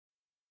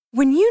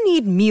When you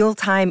need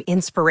mealtime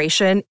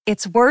inspiration,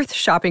 it's worth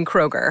shopping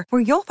Kroger,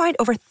 where you'll find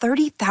over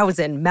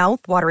 30,000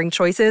 mouth-watering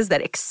choices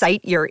that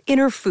excite your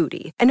inner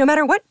foodie. And no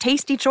matter what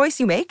tasty choice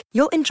you make,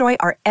 you'll enjoy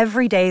our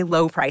everyday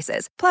low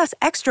prices, plus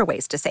extra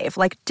ways to save,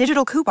 like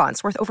digital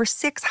coupons worth over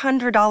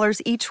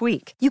 $600 each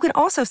week. You can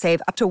also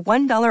save up to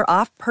 $1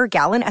 off per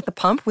gallon at the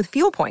pump with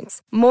fuel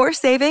points. More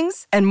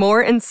savings and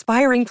more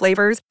inspiring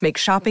flavors make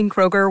shopping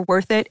Kroger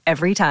worth it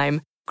every time.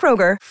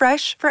 Kroger,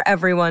 fresh for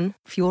everyone.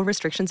 Fuel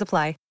restrictions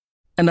apply.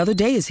 Another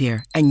day is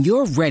here, and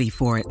you're ready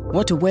for it.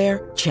 What to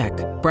wear? Check.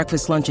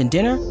 Breakfast, lunch, and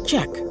dinner?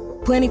 Check.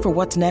 Planning for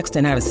what's next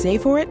and how to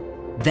save for it?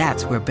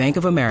 That's where Bank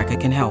of America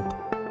can help.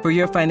 For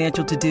your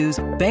financial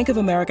to-dos, Bank of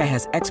America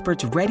has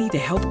experts ready to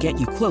help get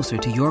you closer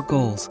to your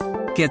goals.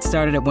 Get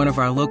started at one of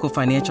our local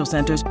financial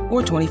centers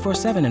or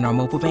 24/7 in our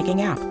mobile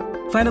banking app.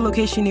 Find a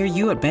location near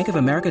you at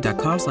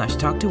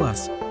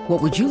bankofamerica.com/talktous.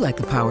 What would you like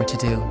the power to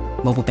do?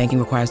 Mobile banking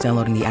requires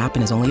downloading the app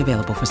and is only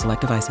available for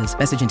select devices.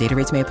 Message and data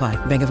rates may apply.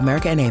 Bank of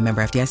America N.A.,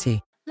 member FDIC.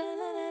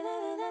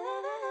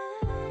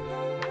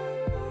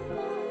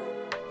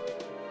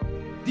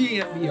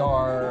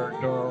 DNVR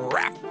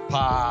Draft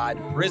Pod,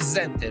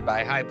 presented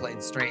by High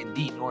Plains Strain,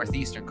 the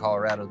Northeastern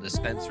Colorado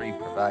dispensary,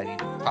 providing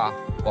top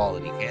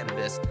quality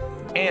cannabis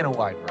and a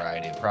wide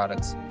variety of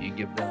products. If you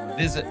give them a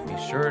visit, be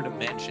sure to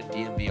mention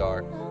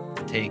DNVR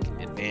to take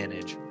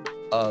advantage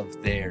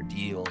of their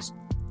deals.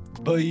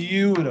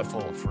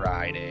 Beautiful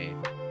Friday.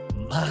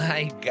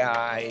 My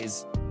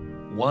guys,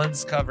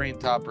 one's covering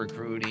top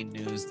recruiting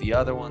news, the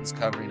other one's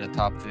covering a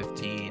top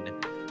 15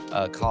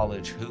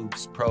 college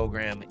hoops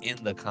program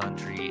in the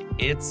country.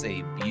 It's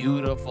a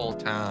beautiful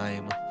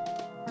time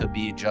to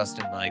be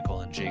Justin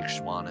Michael and Jake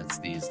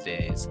Schwanitz these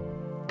days.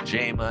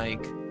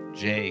 Mike,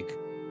 Jake,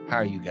 how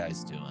are you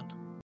guys doing?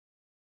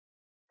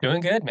 Doing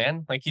good,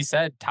 man. Like you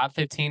said, top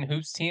 15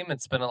 hoops team.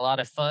 It's been a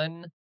lot of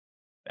fun.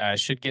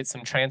 Should get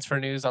some transfer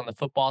news on the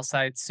football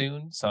side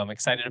soon. So I'm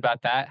excited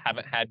about that.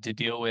 Haven't had to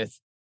deal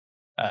with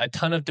a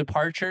ton of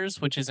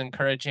departures, which is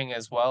encouraging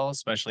as well,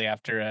 especially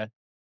after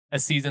a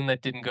season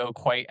that didn't go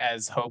quite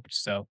as hoped.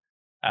 So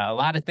a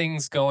lot of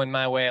things going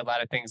my way, a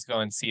lot of things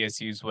going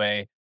CSU's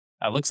way.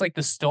 Looks like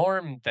the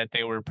storm that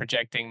they were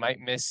projecting might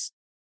miss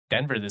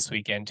Denver this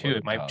weekend too.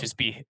 It might just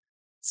be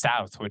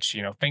south, which,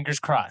 fingers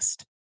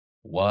crossed.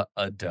 What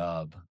a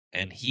dub.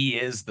 And he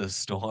is the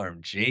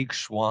storm. Jake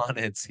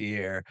Schwanitz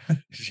here.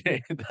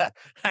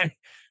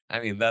 I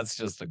mean, that's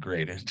just a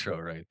great intro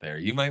right there.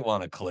 You might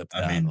want to clip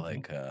that,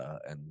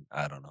 and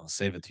I don't know,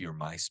 save it to your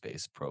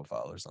MySpace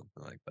profile or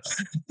something like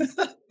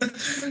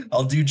that.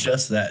 I'll do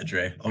just that,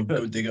 Dre. I'll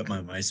go dig up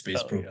my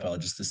MySpace profile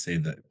just to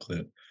save that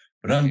clip.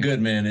 But I'm good,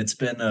 man. It's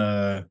been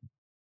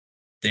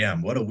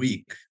damn, what a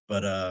week.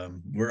 But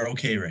we're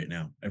okay right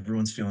now.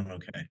 Everyone's feeling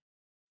okay.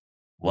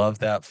 Love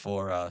that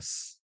for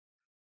us.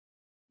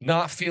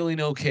 Not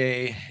feeling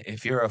okay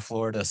if you're a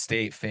Florida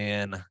State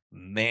fan.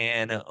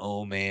 Man,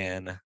 oh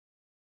man.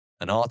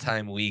 An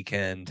all-time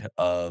weekend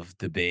of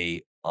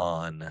debate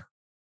on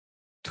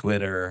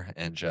Twitter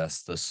and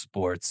just the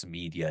sports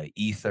media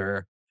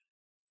ether.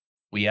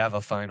 We have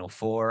a Final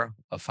Four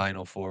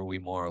we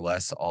more or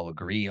less all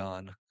agree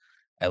on.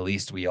 At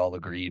least we all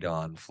agreed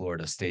on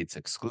Florida State's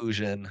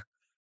exclusion.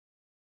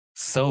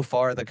 So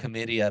far, the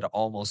committee had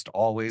almost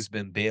always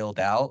been bailed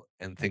out,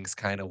 and things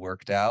kind of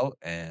worked out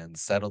and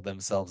settled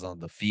themselves on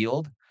the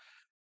field.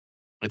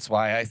 It's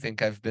why I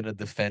think I've been a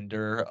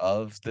defender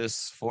of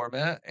this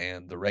format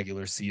and the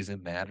regular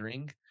season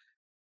mattering.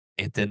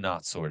 It did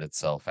not sort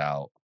itself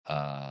out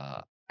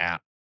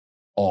at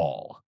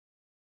all.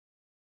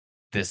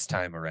 This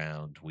time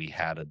around, we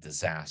had a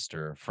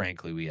disaster.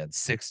 Frankly, we had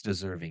 6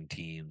 deserving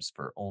teams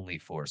for only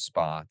 4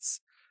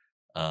 spots.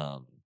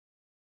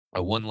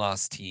 A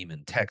one-loss team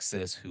in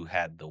Texas who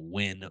had the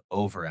win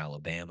over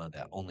Alabama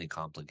that only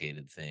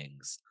complicated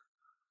things.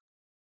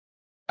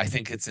 I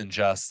think it's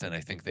unjust, and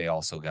I think they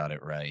also got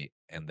it right.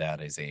 And that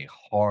is a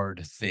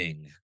hard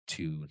thing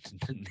to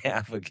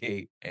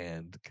navigate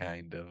and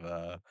kind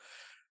of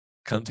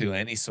come to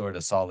any sort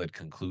of solid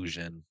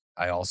conclusion.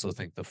 I also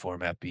think the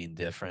format being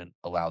different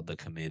allowed the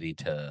committee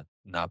to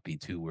not be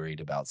too worried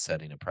about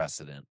setting a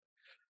precedent.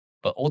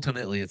 But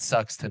ultimately, it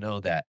sucks to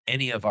know that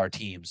any of our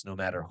teams, no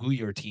matter who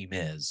your team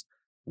is,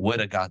 would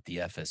have got the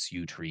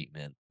FSU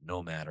treatment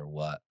no matter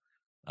what.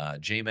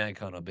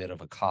 J-Mag on a bit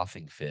of a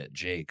coughing fit.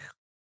 Jake,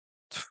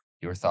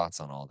 your thoughts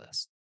on all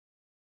this?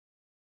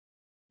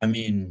 I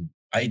mean,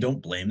 I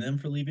don't blame them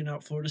for leaving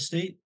out Florida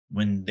State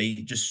when they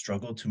just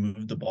struggled to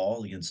move the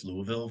ball against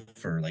Louisville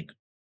for like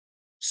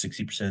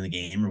 60% of the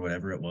game or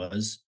whatever it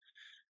was.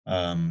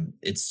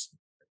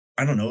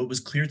 I don't know. It was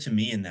clear to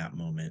me in that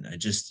moment.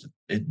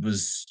 It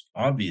was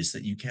obvious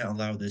that you can't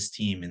allow this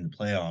team in the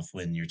playoff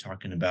when you're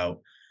talking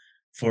about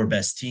 4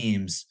 best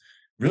teams.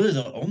 Really,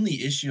 the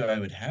only issue I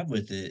would have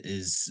with it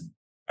is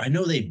I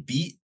know they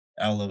beat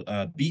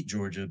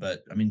Georgia,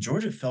 but I mean,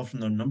 Georgia fell from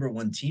the number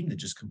 1 team to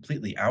just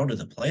completely out of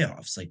the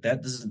playoffs. Like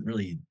that doesn't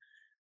really,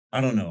 I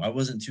don't know. I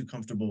wasn't too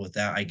comfortable with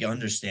that. I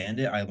understand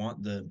it. I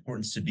want the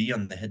importance to be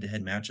on the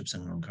head-to-head matchups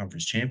and on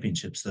conference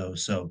championships though.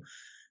 So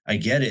I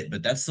get it,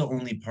 but that's the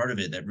only part of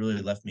it that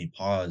really left me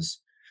pause.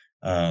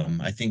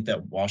 I think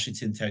that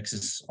Washington,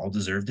 Texas all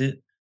deserved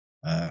it.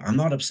 I'm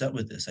not upset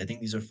with this. I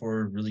think these are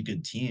 4 really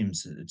good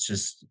teams. It's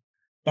just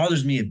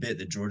bothers me a bit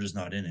that Georgia's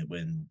not in it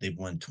when they've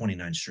won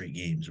 29 straight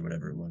games or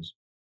whatever it was.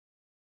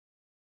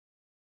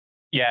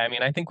 Yeah, I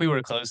mean, I think we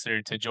were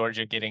closer to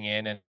Georgia getting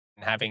in and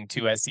having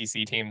 2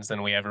 SEC teams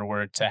than we ever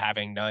were to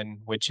having none,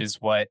 which is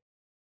what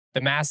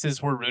the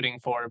masses were rooting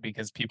for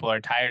because people are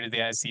tired of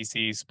the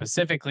SEC.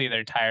 Specifically,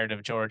 they're tired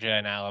of Georgia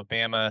and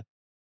Alabama.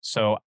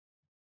 So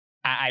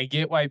I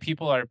get why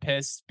people are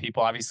pissed.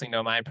 People obviously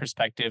know my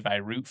perspective. I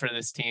root for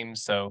this team,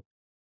 so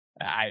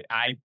I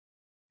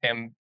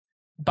am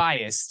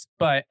biased,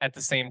 but at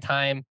the same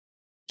time,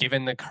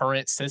 given the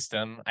current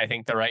system, I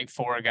think the right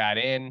 4 got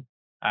in.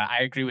 I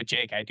agree with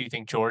Jake. I do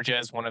think Georgia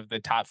is one of the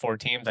top 4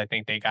 teams. I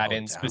think they got No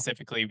in doubt.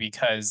 specifically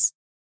because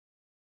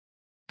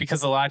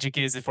the logic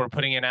is if we're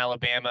putting in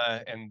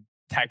Alabama and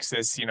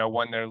Texas,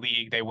 won their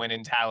league, they went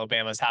into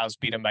Alabama's house,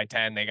 beat them by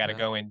 10, they got to Yeah.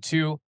 go in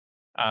too.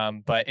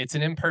 But it's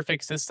an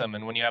imperfect system.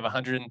 And when you have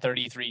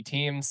 133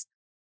 teams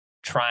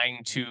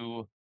trying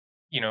to,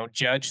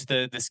 judge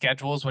the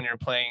schedules when you're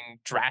playing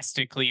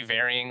drastically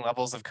varying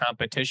levels of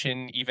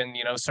competition, even,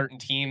 certain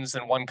teams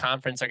in one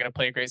conference are going to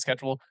play a great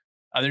schedule.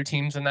 Other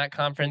teams in that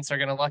conference are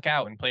going to luck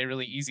out and play a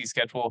really easy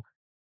schedule.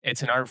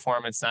 It's an art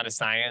form. It's not a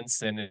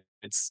science. And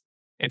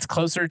it's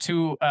closer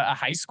to a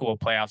high school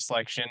playoff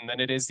selection than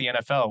it is the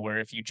NFL, where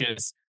if you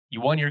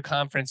won your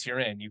conference, you're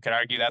in. You could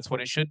argue that's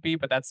what it should be,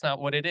 but that's not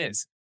what it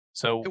is.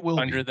 So It will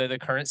under be. the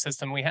current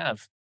system we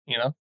have, you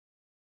know?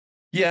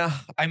 Yeah,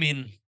 I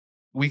mean,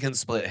 we can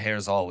split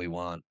hairs all we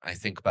want. I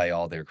think by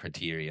all their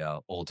criteria,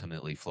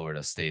 ultimately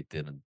Florida State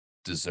didn't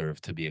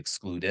deserve to be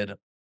excluded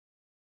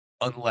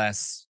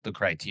unless the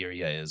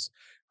criteria is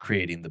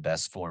creating the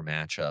best 4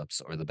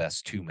 matchups or the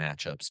best 2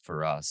 matchups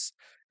for us.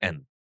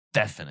 And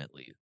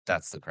definitely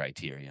that's the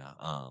criteria.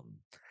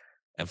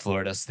 And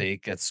Florida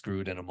State gets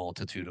screwed in a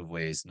multitude of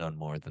ways, none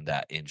more than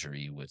that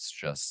injury, which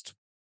just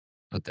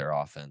put their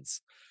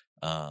offense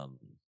um,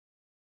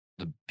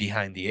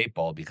 behind the 8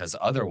 ball because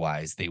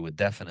otherwise they would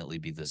definitely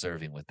be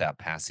deserving with that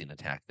passing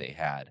attack they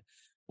had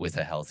with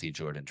a healthy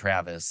Jordan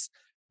Travis.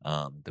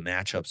 The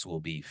matchups will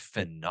be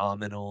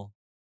phenomenal,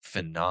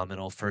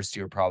 phenomenal. First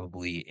year,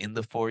 probably in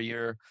the 4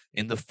 year,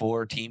 in the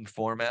 4 team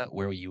format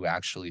where you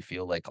actually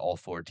feel like all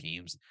 4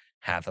 teams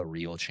have a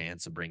real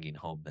chance of bringing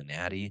home the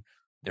natty.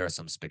 There are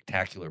some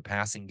spectacular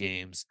passing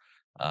games,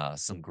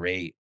 some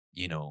great,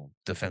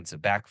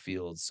 defensive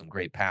backfields, some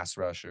great pass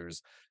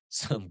rushers,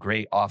 some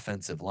great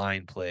offensive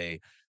line play,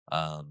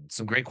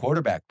 some great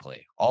quarterback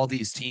play. All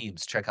these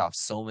teams check off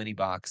so many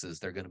boxes.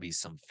 They're going to be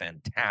some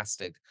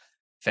fantastic,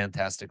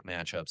 fantastic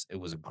matchups. It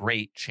was a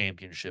great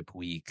championship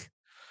week.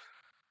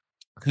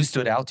 Who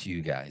stood out to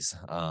you guys?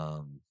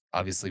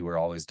 Obviously, we're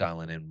always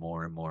dialing in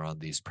more and more on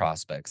these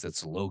prospects.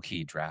 It's low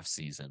key draft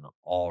season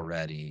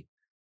already.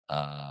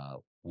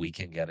 We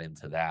can get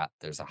into that.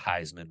 There's a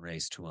Heisman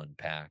race to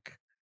unpack.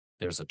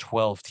 There's a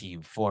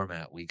 12-team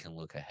format we can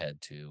look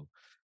ahead to.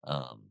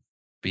 Um,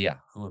 but yeah,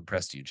 who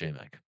impressed you, J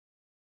Mike?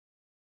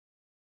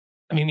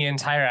 I mean, the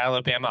entire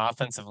Alabama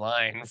offensive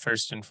line,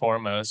 first and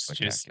foremost,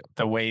 just Spectacular.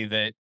 the way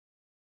that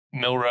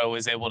Milrow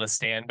was able to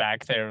stand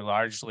back there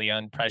largely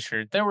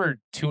unpressured. There were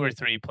 2 or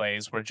 3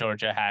 plays where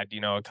Georgia had,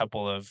 a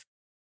couple of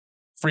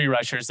free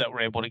rushers that were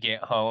able to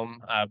get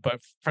home.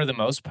 But for the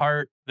most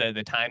part,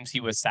 the times he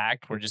was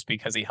sacked were just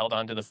because he held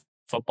on to the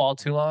football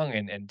too long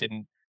and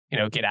didn't,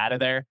 get out of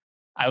there.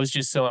 I was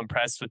just so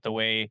impressed with the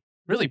way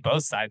really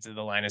both sides of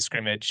the line of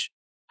scrimmage,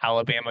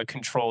 Alabama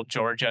controlled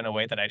Georgia in a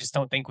way that I just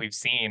don't think we've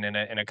seen in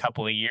a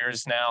couple of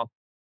years now.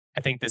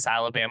 I think this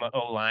Alabama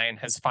O line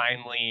has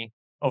finally,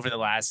 over the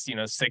last,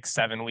 6,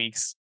 7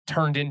 weeks,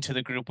 turned into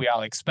the group we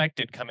all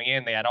expected coming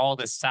in. They had all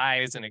this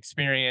size and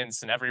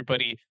experience, and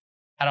everybody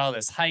had all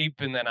this hype.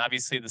 And then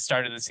obviously the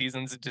start of the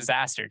season's a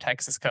disaster.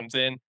 Texas comes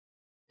in,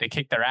 they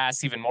kick their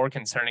ass. Even more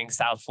concerning,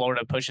 South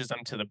Florida pushes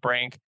them to the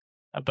brink.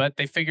 But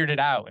they figured it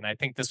out. And I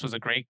think this was a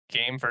great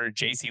game for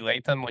JC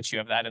Latham, which you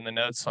have that in the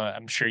notes. So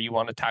I'm sure you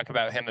want to talk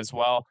about him as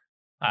well.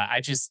 I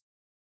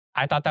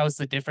thought that was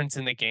the difference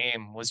in the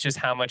game was just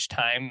how much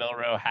time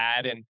Milrow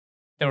had. And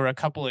there were a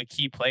couple of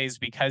key plays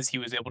because he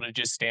was able to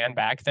just stand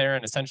back there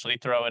and essentially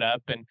throw it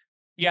up. And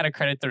you got to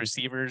credit the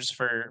receivers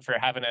for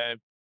having a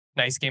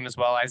nice game as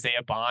well.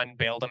 Isaiah Bond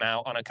bailed him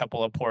out on a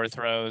couple of poor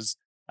throws.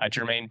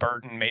 Jermaine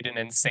Burton made an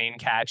insane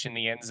catch in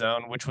the end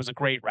zone, which was a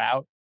great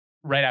route.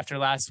 Right after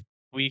last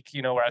week,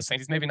 where I was saying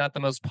he's maybe not the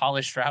most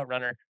polished route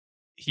runner.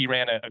 He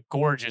ran a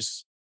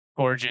gorgeous,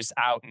 gorgeous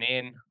out and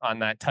in on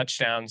that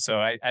touchdown. So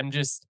I'm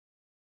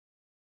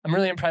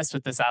really impressed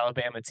with this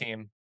Alabama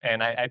team,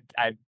 and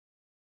I'm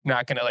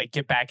not going to like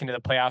get back into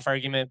the playoff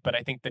argument, but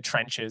I think the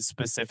trenches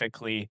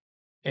specifically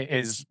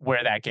is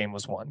where that game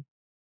was won.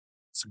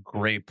 It's a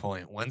great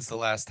point. When's the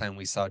last time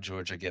we saw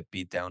Georgia get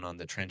beat down on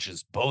the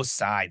trenches? Both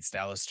sides.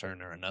 Dallas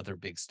Turner, another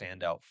big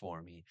standout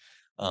for me.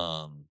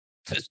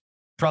 It's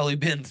probably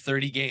been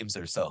 30 games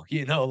or so.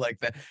 Like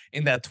that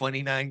in that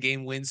 29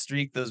 game win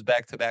streak, those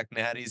back to back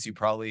natties. You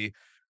probably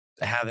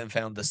haven't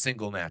found the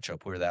single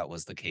matchup where that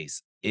was the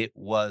case. It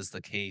was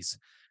the case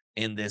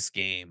in this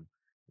game.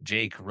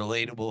 Jake,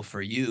 relatable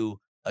for you,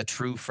 a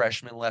true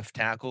freshman left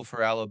tackle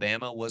for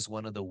Alabama was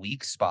one of the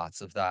weak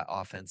spots of that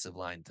offensive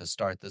line to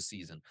start the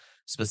season,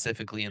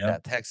 specifically in Yep.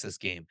 that Texas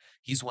game.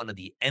 He's one of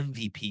the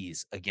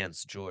MVPs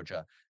against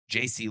Georgia.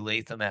 JC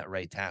Latham at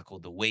right tackle,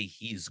 the way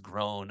he's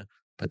grown,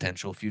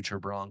 potential future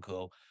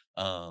Bronco,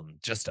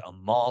 just a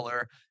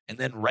mauler. And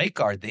then right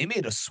guard, they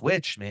made a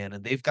switch, man,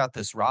 and they've got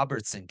this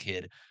Robertson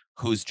kid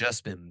who's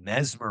just been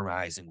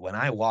mesmerizing. When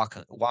I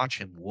watch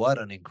him, what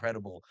an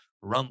incredible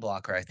run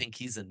blocker. I think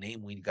he's a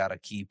name we got to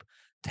keep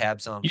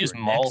tabs on He just for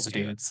mauls next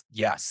year. dudes.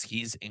 Yes,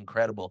 he's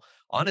incredible.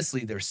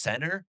 Honestly, their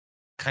center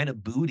kind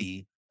of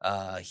booty.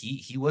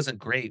 He wasn't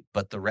great,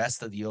 but the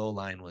rest of the O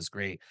line was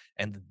great,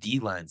 and the D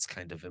line's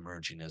kind of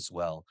emerging as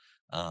well.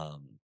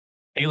 Um,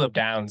 Caleb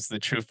Downs, the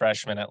true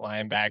freshman at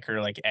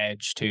linebacker, like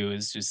edge too,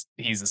 is just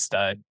he's a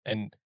stud,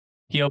 and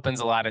he opens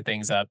a lot of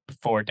things up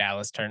for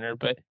Dallas Turner.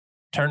 But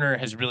Turner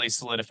has really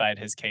solidified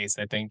his case,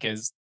 I think,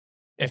 is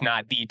if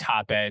not the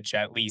top edge,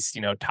 at least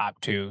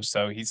top two.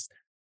 So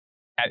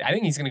I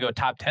think he's going to go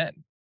top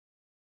 10.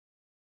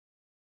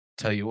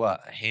 Tell you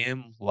what,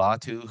 him,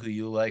 Latu, who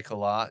you like a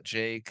lot,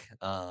 Jake.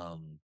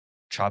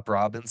 Chop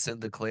Robinson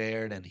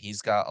declared, and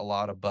he's got a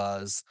lot of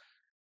buzz.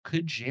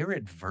 Could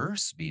Jared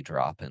Verse be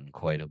dropping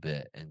quite a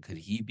bit, and could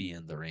he be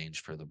in the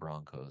range for the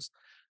Broncos?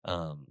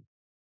 Um,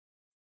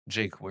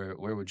 Jake, where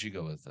would you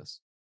go with this?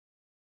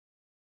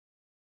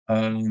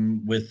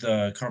 With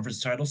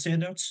conference title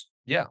standouts,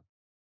 Yeah,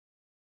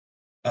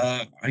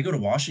 I go to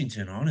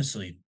Washington,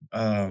 honestly.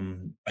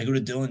 I go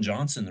to Dylan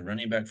Johnson, the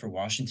running back for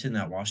Washington,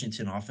 that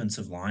Washington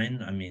offensive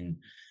line. I mean,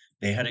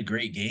 they had a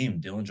great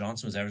game. Dylan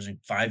Johnson was averaging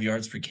 5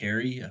 yards per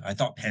carry. I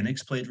thought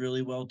Penix played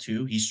really well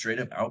too. He straight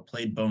up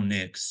outplayed Bo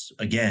Nix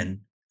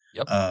again.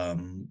 yep.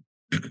 Um,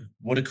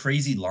 what a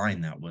crazy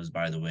line that was,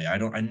 by the way. I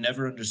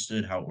never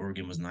understood how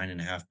Oregon was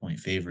 9.5 point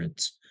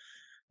favorites.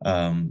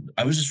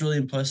 I was just really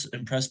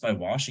impressed by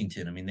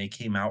Washington. I mean, they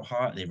came out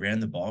hot. They ran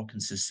the ball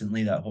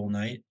consistently that whole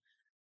night.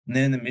 And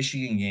then in the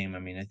Michigan game, I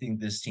mean, I think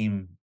this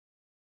team,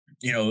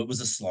 it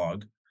was a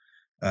slog.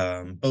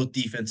 Both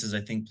defenses, I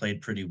think,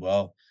 played pretty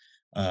well.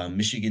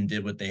 Michigan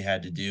did what they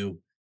had to do.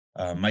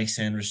 Mike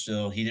Sanders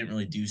still, he didn't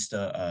really do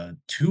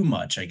too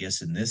much, I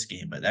guess, in this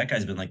game, but that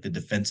guy's been like the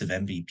defensive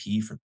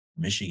MVP for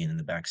Michigan in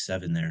the back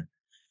seven there.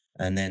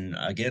 And then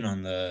again,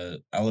 on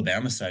the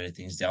Alabama side of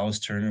things, Dallas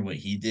Turner, what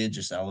he did,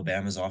 just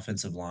Alabama's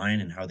offensive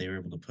line and how they were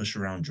able to push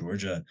around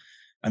Georgia.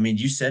 I mean,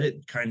 you said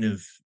it kind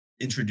of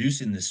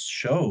introducing this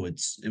show.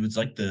 It was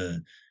like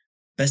the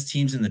best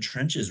teams in the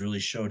trenches really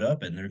showed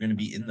up and they're going to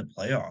be in the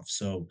playoffs.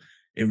 So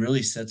it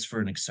really sets for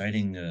an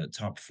exciting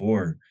top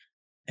four.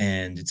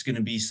 And it's going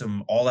to be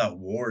some all out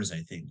wars, I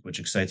think, which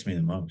excites me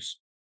the most.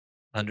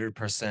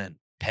 100%.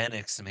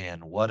 Penix, man,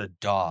 what a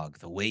dog.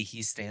 The way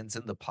he stands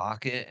in the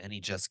pocket and he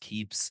just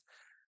keeps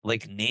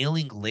like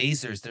nailing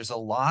lasers. There's a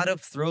lot of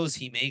throws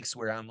he makes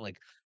where I'm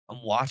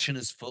watching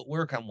his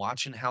footwork. I'm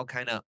watching how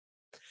kind of,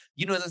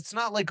 it's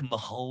not like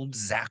Mahomes,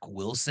 Zach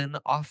Wilson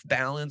off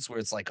balance where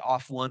it's like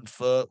off one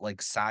foot,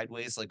 like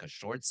sideways, like a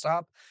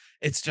shortstop.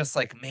 It's just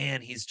like,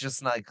 man, he's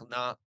just like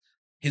not,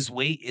 his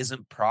weight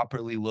isn't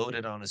properly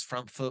loaded on his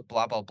front foot,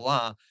 blah, blah,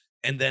 blah.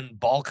 And then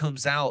ball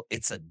comes out,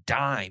 it's a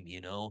dime, And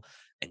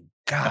Yeah.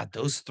 God,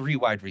 those three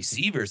wide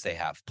receivers they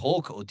have,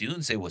 Polk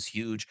Odunze was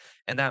huge,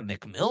 and that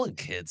McMillan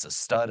kid's a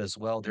stud as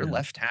well. Their Yeah.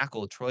 left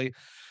tackle, Troy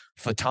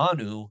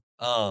Fatanu,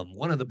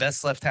 one of the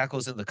best left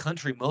tackles in the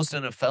country. Most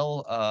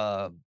NFL,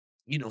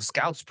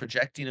 scouts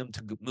projecting him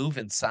to move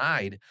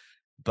inside.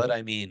 But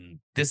I mean,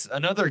 this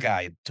another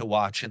guy to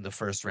watch in the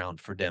first round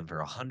for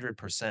Denver,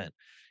 100%.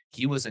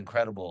 He was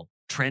incredible.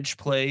 Trench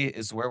play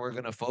is where we're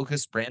going to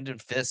focus. Brandon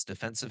Fisk,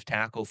 defensive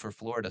tackle for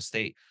Florida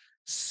State,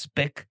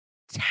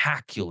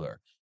 spectacular.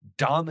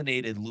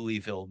 Dominated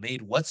Louisville,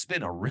 made what's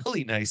been a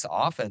really nice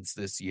offense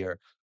this year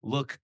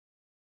look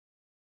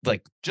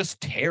like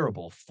just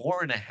terrible.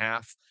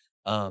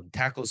 4.5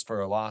 tackles for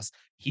a loss.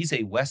 He's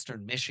a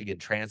Western Michigan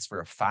transfer,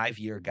 a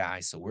 5-year guy.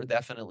 So we're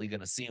definitely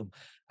going to see him.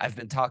 I've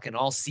been talking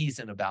all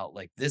season about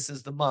like this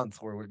is the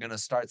month where we're going to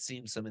start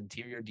seeing some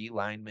interior D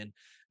linemen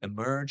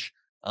emerge.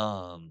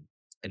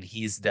 And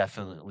he's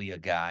definitely a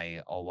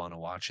guy I'll want to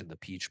watch in the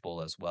Peach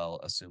Bowl as well,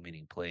 assuming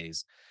he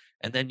plays.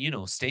 And then,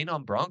 staying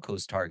on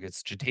Broncos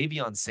targets,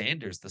 Jatavion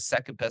Sanders, the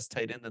second best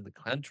tight end in the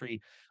country,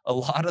 a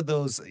lot of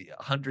those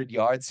 100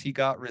 yards he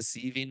got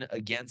receiving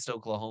against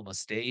Oklahoma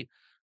State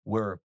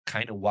were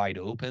kind of wide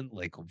open,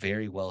 like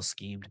very well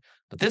schemed.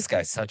 But this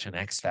guy's such an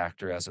X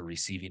factor as a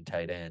receiving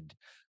tight end.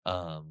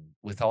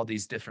 With all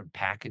these different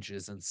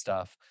packages and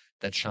stuff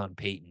that Sean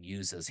Payton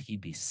uses,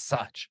 he'd be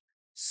such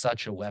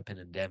a weapon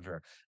in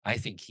Denver. I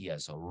think he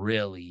has a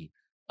really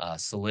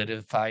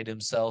solidified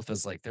himself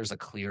as like there's a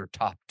clear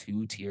top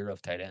 2 tier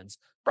of tight ends.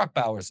 Brock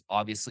Bowers,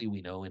 obviously,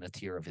 we know in a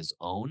tier of his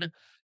own,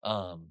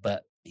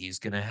 but he's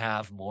going to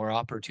have more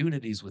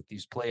opportunities with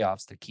these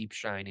playoffs to keep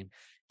shining,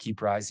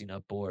 keep rising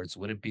up boards.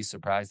 Wouldn't be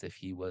surprised if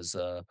he was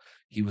a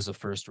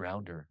first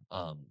rounder.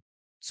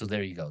 So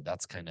there you go.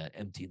 That's kind of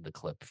emptying the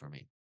clip for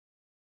me.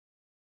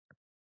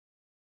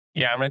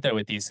 Yeah, I'm right there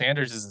with you.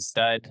 Sanders is a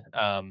stud.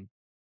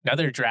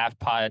 Another draft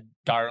pod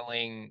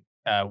darling,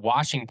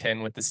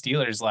 Washington with the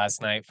Steelers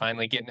last night,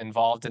 finally getting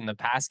involved in the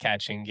pass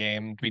catching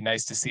game. It'd be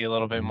nice to see a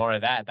little bit Mhm. more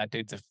of that. That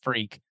dude's a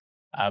freak.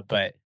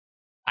 But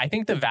I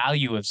think the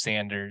value of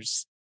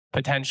Sanders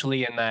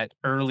potentially in that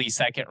early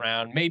second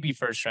round, maybe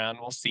first round,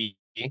 we'll see,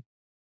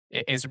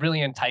 is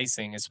really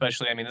enticing.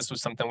 Especially, I mean, this was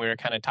something we were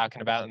kind of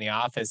talking about in the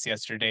office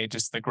yesterday,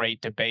 just the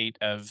great debate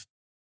of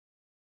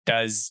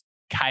does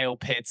Kyle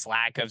Pitts'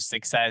 lack of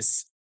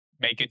success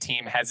make a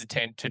team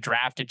hesitant to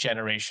draft a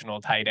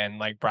generational tight end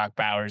like Brock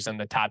Bowers in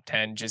the top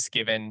 10, just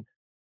given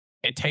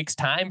it takes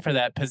time for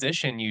that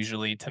position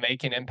usually to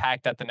make an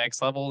impact at the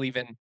next level?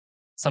 Even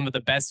some of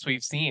the best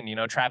we've seen,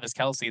 Travis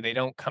Kelsey, they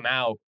don't come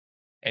out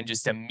and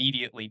just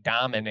immediately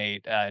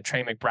dominate.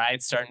 Trey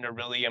McBride's starting to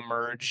really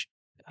emerge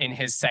in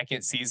his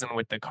second season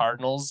with the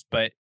Cardinals,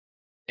 but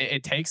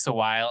it takes a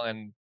while.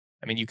 And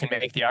I mean, you can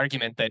make the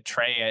argument that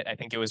Trey, I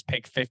think it was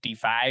pick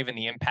 55, and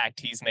the impact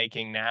he's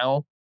making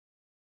now,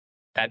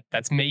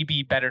 that's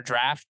maybe better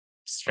draft Oh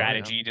yeah.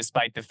 strategy,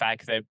 despite the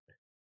fact that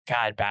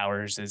God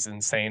Bowers is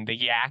insane. The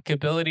yak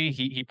ability,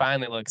 he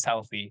finally looks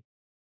healthy.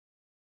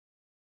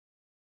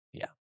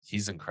 Yeah,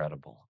 he's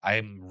incredible.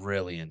 I'm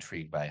really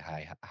intrigued by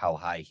how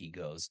high he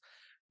goes.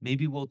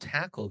 Maybe we'll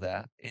tackle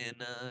that in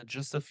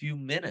just a few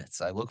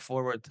minutes. I look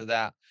forward to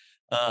that.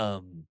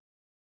 Um,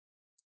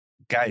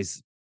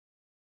 guys,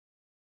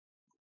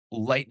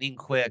 lightning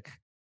quick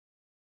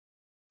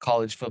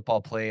college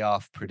football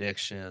playoff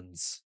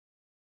predictions.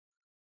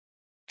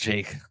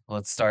 Jake,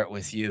 let's start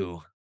with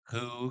you.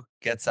 Who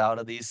gets out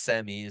of these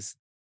semis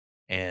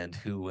and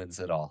who wins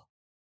it all?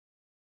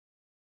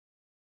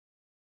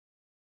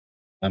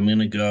 I'm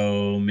gonna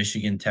go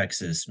Michigan,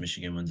 Texas.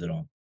 Michigan wins it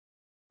all.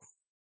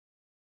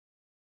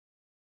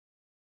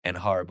 And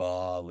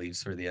Harbaugh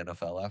leaves for the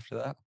NFL after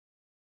that?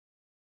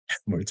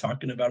 We're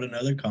talking about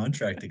another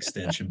contract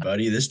extension,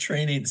 buddy. This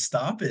train ain't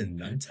stopping.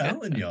 I'm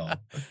telling y'all.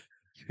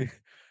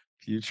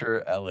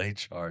 Future LA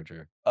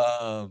Charger.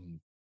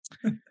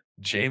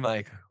 J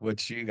Mike,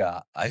 what you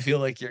got? I feel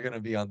like you're gonna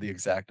be on the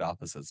exact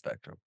opposite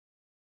spectrum.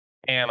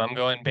 I'm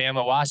going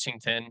Bama,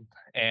 Washington,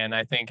 and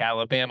I think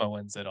Alabama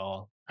wins it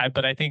all.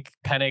 But I think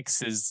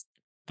Penix is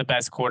the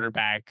best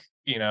quarterback,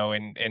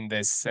 in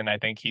this, and I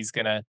think he's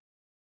gonna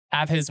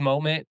have his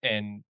moment,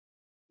 and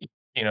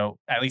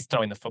at least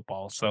throwing the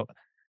football. So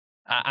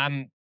I,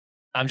 I'm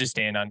I'm just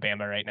staying on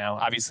Bama right now.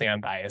 Obviously,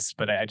 I'm biased,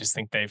 but I just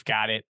think they've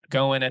got it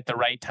going at the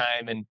right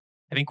time. And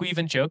I think we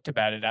even joked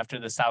about it after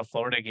the South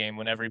Florida game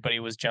when everybody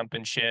was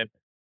jumping ship.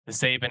 The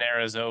Saban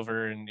era's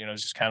over, and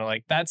it's just kind of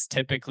like that's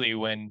typically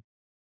when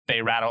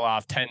they rattle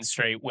off 10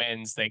 straight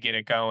wins, they get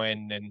it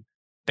going, and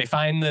they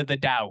find the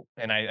doubt.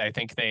 And I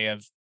think they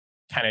have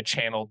kind of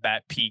channeled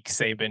that peak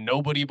Saban.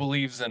 Nobody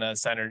believes in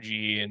us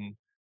energy, and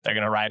they're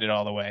gonna ride it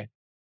all the way.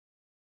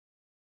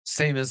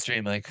 Same as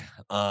J Mike.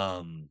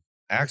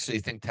 I actually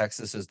think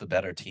Texas is the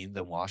better team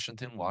than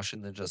Washington.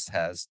 Washington just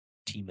has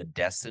team of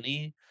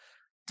destiny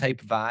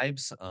type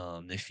vibes.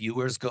 If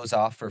Ewers goes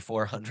off for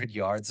 400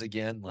 yards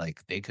again,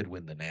 like they could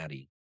win the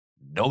Natty,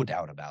 no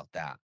doubt about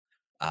that.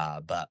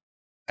 But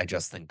I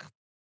just think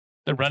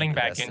The team running of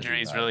back destiny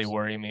injuries really vibes.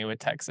 worry me with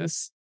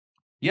Texas.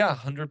 Yeah,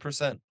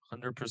 100%.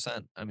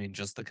 100%. I mean,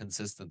 just the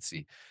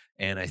consistency.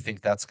 And I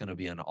think that's going to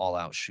be an all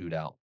out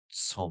shootout.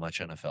 So much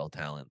NFL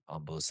talent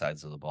on both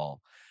sides of the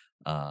ball.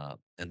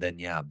 And then,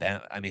 yeah,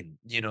 I mean,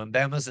 and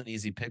Bama's an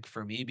easy pick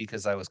for me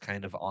because I was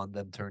kind of on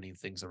them turning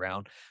things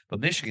around. But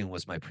Michigan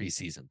was my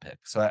preseason pick.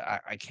 So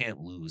I can't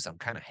lose. I'm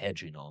kind of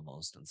hedging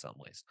almost in some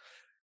ways.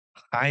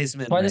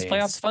 Heisman Why this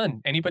playoff's race.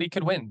 fun. Anybody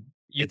could win.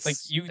 You like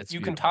It's you can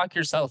beautiful. talk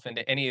yourself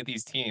into any of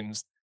these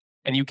teams,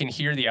 and you can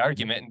hear the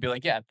argument and be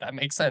like, yeah, that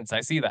makes sense.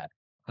 I see that.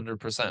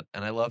 100%.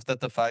 And I love that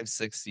the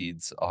 5-6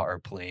 seeds are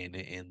playing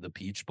in the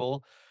Peach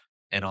Bowl.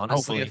 And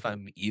honestly, Hopefully. if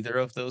I'm either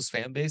of those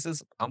fan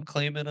bases, I'm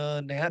claiming a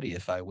natty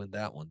if I win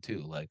that one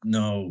too. Like,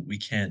 No, we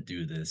can't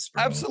do this,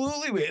 bro.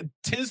 absolutely,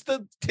 tis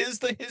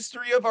the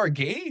history of our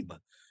game.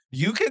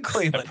 You can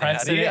claim The a natty,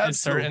 precedent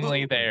is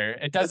certainly absolutely. there.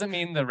 It doesn't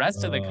mean the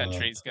rest of the Uh,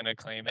 country is going to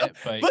claim it,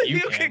 but But you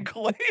you can can.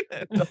 claim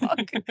it,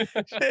 dog.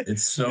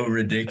 it's so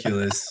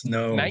ridiculous.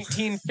 No, it's so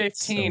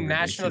 1915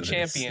 national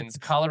ridiculous. champions,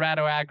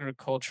 Colorado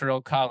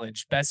Agricultural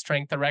College, best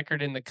strength of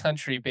record in the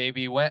country,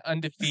 baby. Went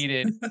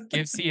undefeated.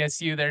 Give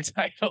CSU their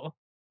title.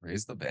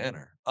 Raise the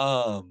banner.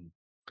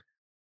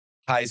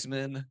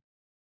 Heisman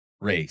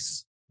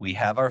race. We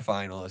have our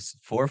finalists,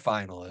 4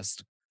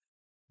 finalists.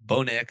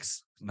 Bo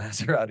Nix,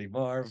 Maserati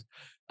Marv,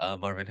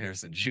 Marvin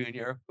Harrison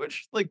Jr.,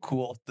 which like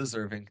cool,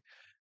 deserving.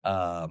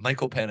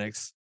 Michael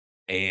Penix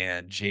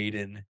and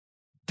Jaden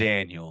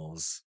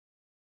Daniels.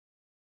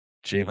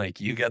 J Mike,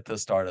 you get to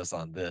start us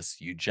on this.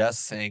 You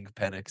just sang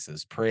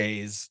Penix's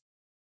praise.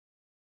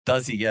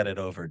 Does he get it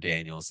over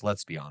Daniels?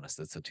 Let's be honest,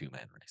 it's a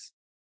 2-man race.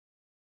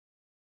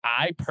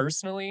 I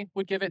personally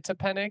would give it to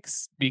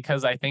Penix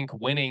because I think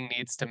winning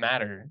needs to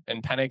matter.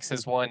 And Penix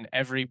has won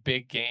every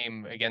big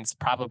game against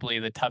probably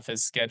the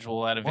toughest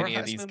schedule out of More any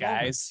of these Heisman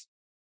guys.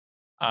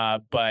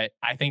 moments. But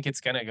I think it's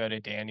going to go to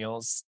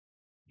Daniels.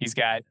 He's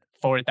got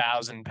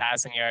 4,000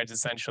 passing yards,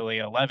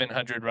 essentially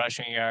 1,100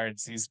 rushing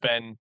yards. He's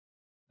been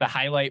the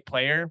highlight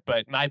player,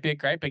 but my big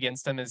gripe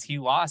against him is he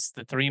lost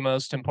the three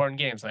most important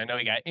games. And I know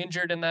he got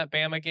injured in that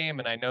Bama game,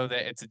 and I know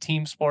that it's a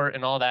team sport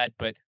and all that,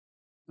 but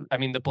I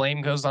mean, the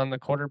blame goes on the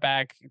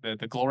quarterback,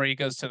 the glory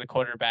goes to the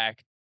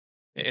quarterback.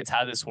 It's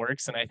how this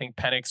works, and I think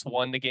Penix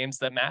won the games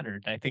that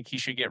mattered. I think he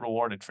should get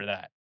rewarded for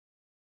that.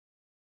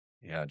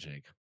 Yeah,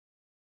 Jake.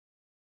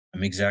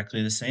 I'm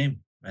exactly the same.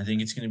 I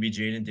think it's going to be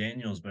Jaden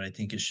Daniels, but I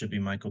think it should be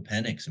Michael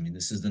Penix. I mean,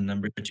 this is the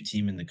number 2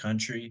 team in the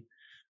country.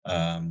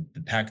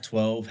 The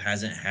Pac-12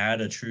 hasn't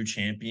had a true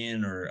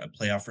champion or a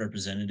playoff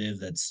representative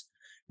that's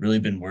really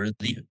been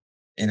worthy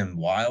in a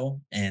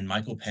while, and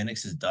Michael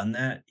Penix has done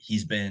that.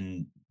 He's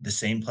been the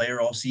same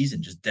player all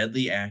season, just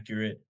deadly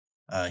accurate.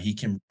 He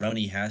can run when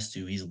he has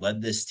to. He's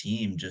led this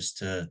team just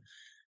to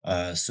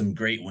some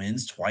great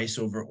wins twice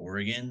over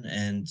Oregon.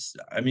 And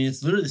I mean,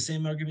 it's literally the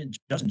same argument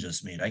Justin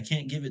just made. I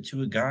can't give it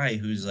to a guy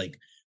who's like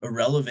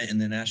irrelevant in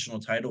the national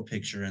title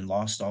picture and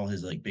lost all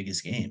his like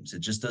biggest games. It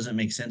just doesn't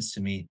make sense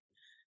to me.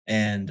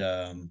 And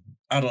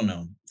I don't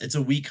know. It's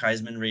a weak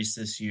Heisman race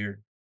this year.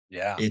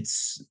 Yeah. It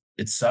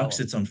Tell sucks.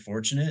 'em. It's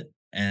unfortunate.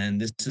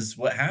 And this is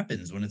what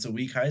happens when it's a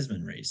weak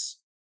Heisman race.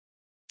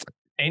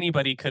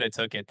 Anybody could have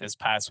took it this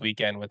past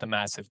weekend with a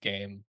massive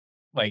game,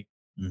 like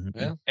Mhm.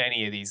 Yeah.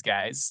 any of these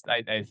guys.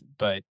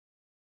 But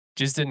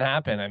just didn't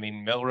happen. I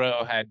mean,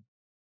 Milrow had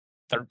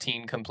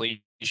 13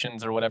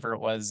 completions or whatever it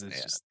was. It's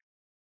Yeah. just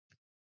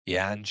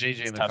Yeah, and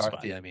JJ it's a tough spot.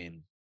 McCarthy, I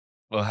mean,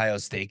 Ohio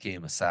State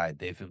game aside,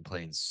 they've been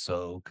playing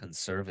so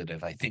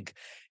conservative. I think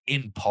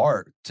in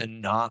part to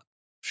not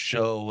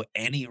show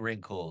any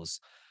wrinkles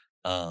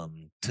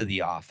to the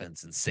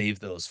offense and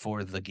save those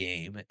for the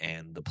game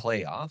and the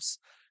playoffs.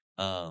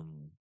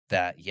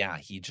 That yeah,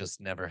 he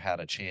just never had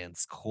a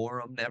chance.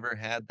 Corum never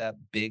had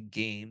that big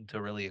game to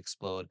really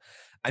explode.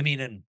 I mean,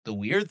 and the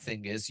weird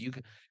thing is you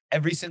could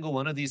every single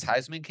one of these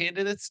Heisman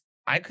candidates,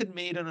 I could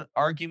made an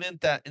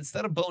argument that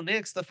instead of Bo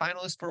Nix, the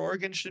finalist for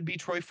Oregon should be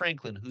Troy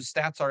Franklin, whose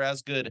stats are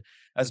as good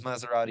as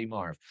Maserati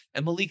Marv.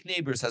 And Malik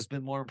Neighbors has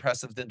been more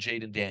impressive than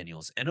Jaden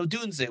Daniels. And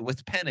Odunze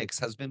with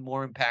Penix has been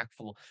more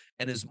impactful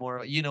and is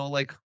more,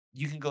 like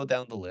you can go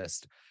down the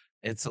list.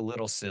 It's a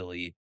little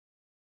silly.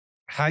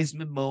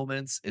 Heisman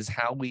moments is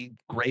how we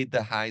grade the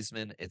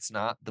Heisman. It's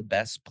not the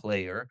best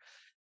player.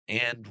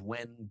 And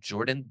when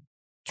Jordan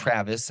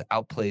Travis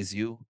outplays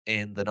you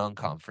in the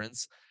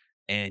non-conference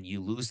and you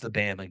lose the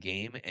Bama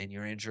game and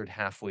you're injured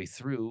halfway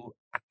through,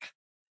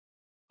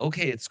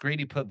 okay, it's great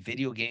he put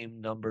video game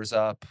numbers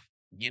up,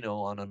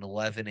 on an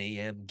 11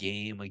 a.m.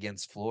 game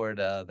against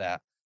Florida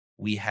that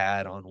we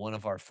had on one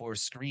of our 4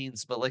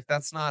 screens, but like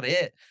that's not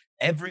it.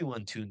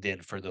 Everyone tuned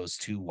in for those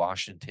 2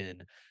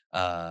 Washington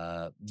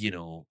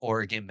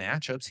Oregon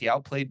matchups. He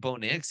outplayed Bo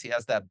Nix. He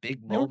has that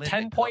big They were moment.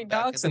 10-point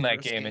dogs in the that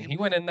first game, and he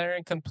went in there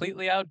and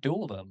completely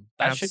outdueled them.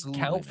 That should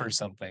Absolutely, count for man.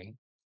 something.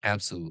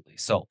 Absolutely.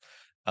 So,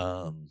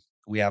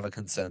 we have a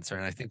consensus,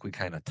 and I think we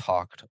kind of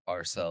talked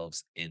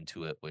ourselves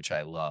into it, which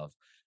I love.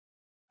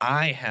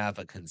 I have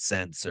a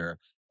consensus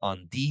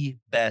on the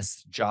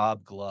best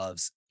job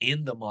gloves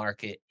in the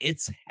market.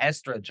 It's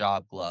Hestra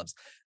Job Gloves.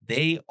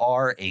 They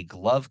are a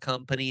glove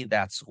company.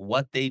 That's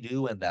what they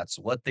do, and that's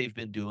what they've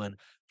been doing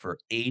for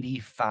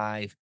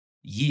 85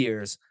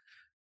 years.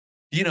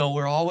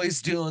 We're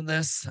always doing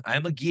this.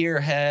 I'm a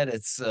gearhead.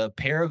 It's a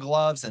pair of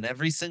gloves and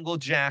every single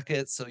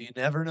jacket. So you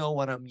never know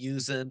what I'm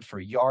using for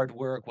yard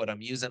work, what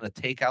I'm using to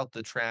take out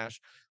the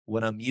trash,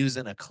 what I'm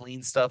using to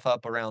clean stuff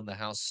up around the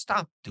house.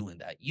 Stop doing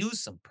that.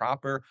 Use some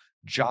proper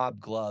job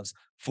gloves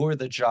for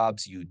the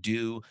jobs you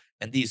do.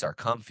 And these are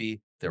comfy,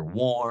 they're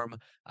warm,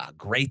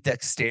 great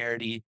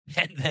dexterity.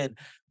 And then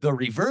the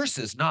reverse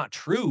is not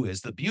true,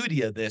 is the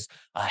beauty of this.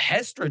 A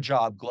Hestra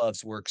Job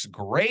Gloves works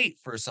great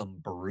for some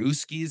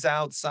brewskis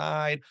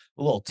outside,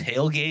 a little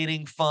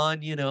tailgating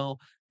fun,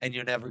 and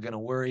you're never going to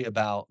worry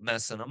about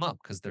messing them up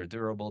because they're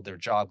durable. They're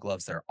job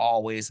gloves. They're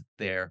always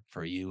there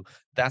for you.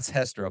 That's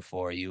Hestra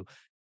for you.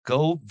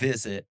 Go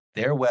visit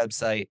their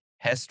website,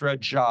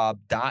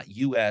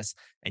 hestrajob.us,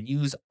 and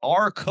use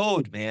our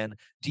code, man,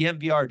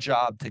 DMVR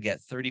job to get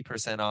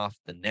 30% off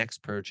the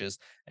next purchase.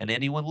 And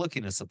anyone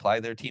looking to supply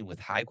their team with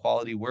high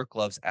quality work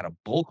gloves at a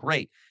bulk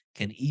rate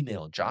can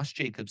email Josh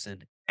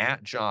Jacobson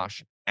at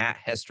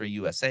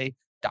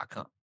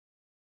josh@hestrausa.com.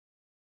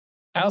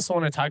 I also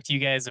want to talk to you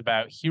guys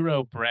about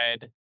Hero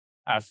Bread.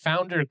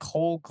 Founder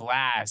Cole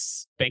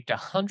Glass baked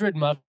 100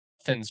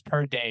 muffins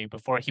per day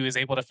before he was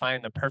able to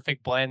find the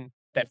perfect blend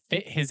that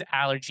fit his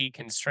allergy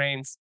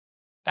constraints.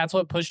 That's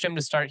what pushed him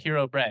to start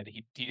Hero Bread.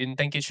 He didn't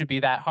think it should be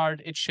that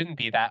hard. It shouldn't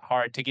be that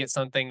hard to get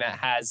something that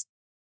has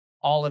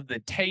all of the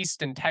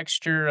taste and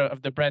texture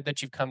of the bread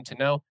that you've come to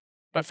know.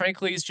 But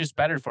frankly, it's just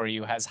better for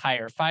you. It has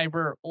higher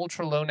fiber,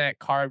 ultra low net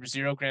carbs,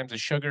 0 grams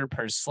of sugar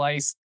per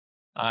slice.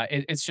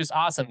 It's just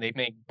awesome. They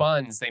make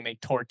buns, they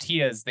make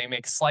tortillas, they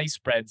make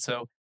sliced bread.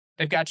 So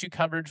they've got you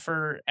covered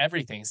for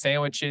everything: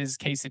 sandwiches,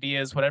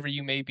 quesadillas, whatever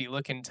you may be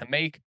looking to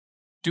make.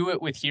 Do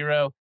it with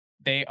Hero.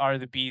 They are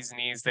the bee's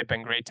knees. They've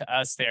been great to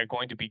us. They are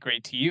going to be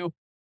great to you.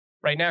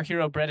 Right now,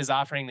 Hero Bread is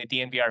offering the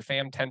DNVR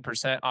fam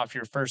 10% off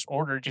your first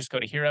order. Just go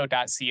to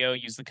hero.co,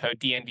 use the code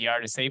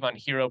DNVR to save on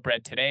Hero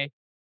Bread today.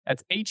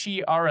 That's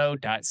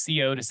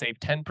HERO.co to save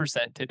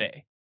 10%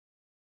 today.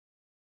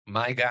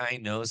 My guy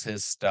knows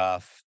his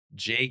stuff.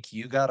 Jake,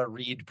 you got a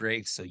read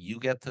break, so you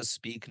get to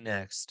speak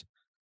next.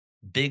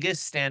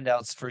 Biggest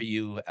standouts for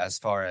you as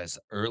far as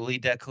early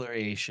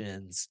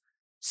declarations,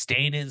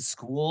 staying in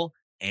school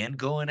and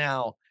going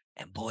out.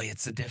 And boy,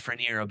 it's a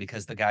different era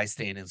because the guys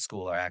staying in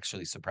school are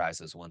actually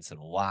surprises once in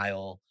a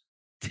while.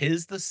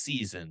 Tis the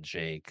season,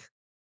 Jake.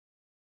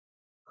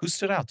 Who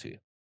stood out to you?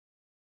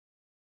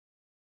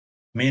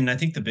 I mean, I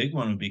think the big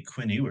one would be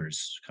Quinn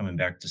Ewers coming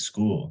back to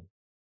school.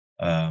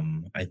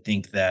 I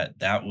think that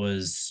that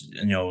was,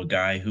 a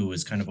guy who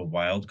was kind of a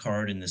wild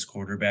card in this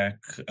quarterback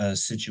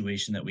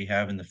situation that we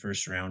have in the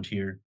first round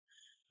here.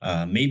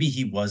 Maybe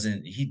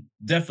he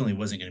definitely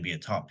wasn't going to be a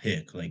top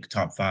pick, like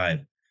top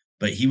five,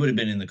 but he would have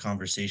been in the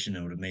conversation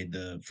and would have made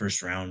the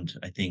first round,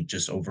 I think,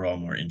 just overall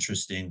more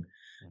interesting.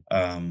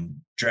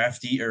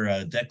 Drafty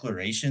or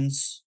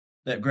declarations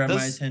that grab my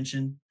Does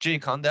attention.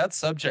 Jake, on that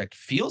subject,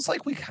 feels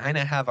like we kind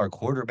of have our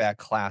quarterback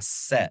class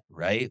set,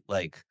 right?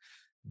 Like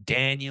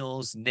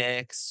Daniels,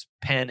 Nix,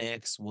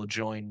 Penix will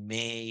join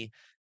May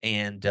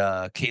and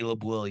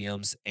Caleb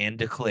Williams and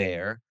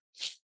Declare.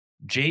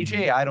 Mhm.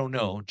 JJ, I don't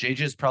know.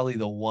 JJ is probably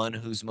the one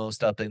who's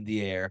most up in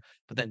the air,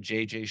 but then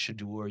JJ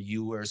Shadur,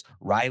 Ewers,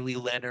 Riley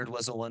Leonard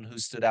was the one who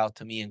stood out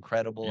to me.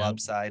 Incredible Yep.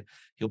 upside.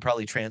 He'll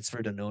probably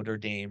transfer to Notre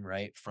Dame,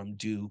 right, from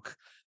Duke.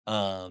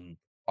 Um,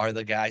 are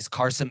the guys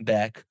Carson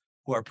Beck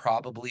who are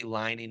probably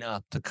lining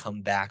up to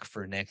come back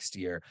for next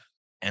year.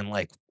 And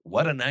like,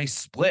 what a nice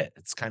split.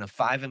 It's kind of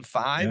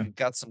 5-5. Yeah. You've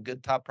got some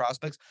good top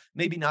prospects.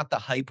 Maybe not the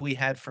hype we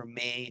had for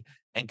May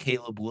and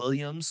Caleb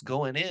Williams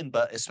going in,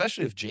 but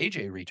especially if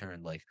JJ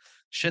returned, like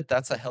shit,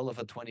 that's a hell of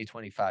a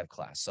 2025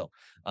 class. So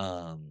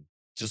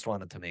just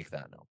wanted to make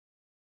that note.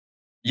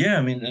 Yeah,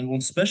 I mean, and well,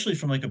 especially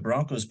from like a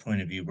Broncos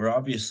point of view, we're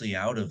obviously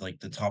out of like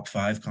the top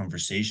five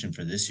conversation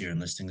for this year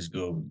unless things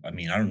go. I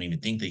mean, I don't even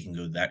think they can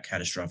go that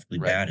catastrophically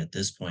Right. bad at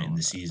this point in No,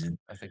 the season.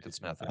 I think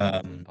it's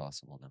mathematically Um,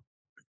 impossible now.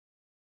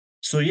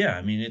 so yeah,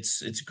 I mean,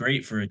 it's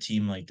great for a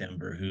team like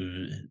Denver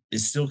who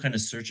is still kind of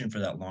searching for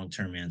that long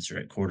term answer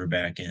at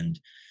quarterback, and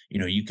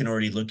you can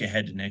already look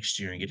ahead to next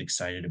year and get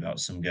excited about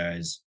some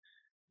guys.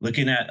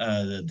 Looking at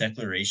the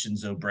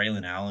declarations, though,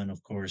 Braylon Allen,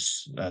 of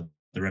course,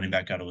 the running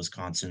back out of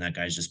Wisconsin, that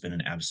guy's just been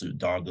an absolute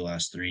dog the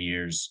last 3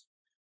 years.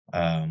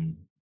 Um,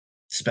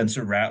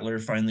 Spencer Rattler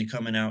finally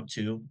coming out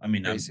too. I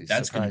mean, Crazy,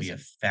 that's going to be a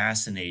surprising.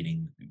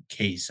 fascinating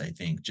case, I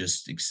think,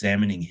 just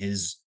examining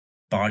his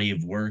body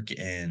of work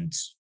and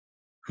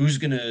who's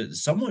going to,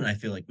 someone I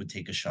feel like would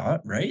take a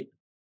shot, right?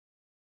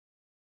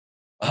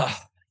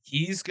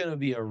 He's going to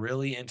be a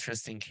really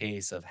interesting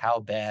case of how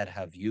bad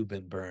have you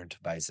been burned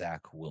by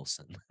Zach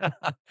Wilson,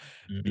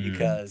 Mhm.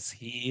 because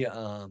he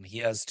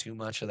has too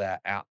much of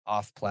that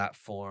off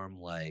platform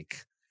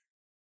like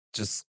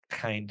just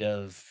kind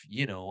of,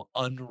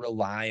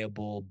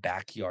 unreliable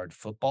backyard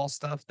football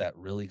stuff that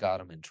really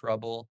got him in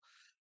trouble.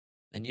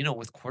 And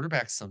with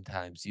quarterbacks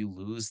sometimes you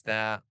lose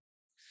that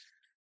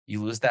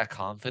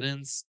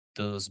confidence,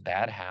 those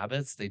bad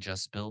habits, they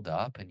just build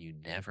up and you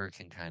never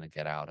can kind of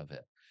get out of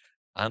it.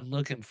 I'm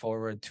looking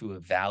forward to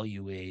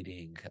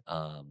evaluating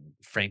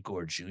Frank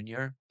Gore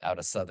Jr. out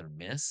of Southern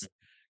Miss.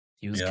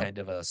 He was Yep. kind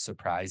of a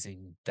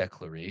surprising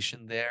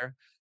declaration there.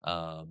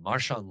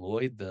 Marshawn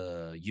Lloyd,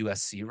 the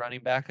USC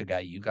running back, a guy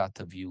you got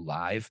to view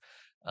live,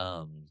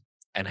 um,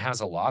 and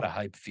has a lot of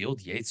hype.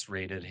 Field Yates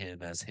rated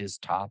him as his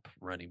top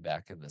running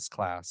back in this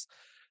class.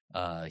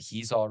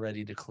 He's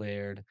already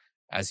declared.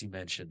 As you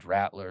mentioned,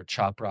 Rattler,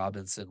 Chop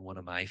Robinson, one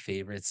of my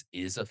favorites,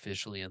 is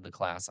officially in the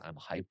class. I'm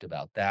hyped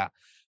about that.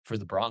 For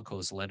the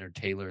Broncos, Leonard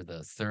Taylor,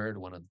 the third,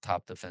 one of the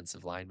top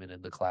defensive linemen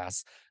in the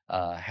class,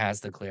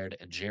 has declared,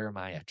 and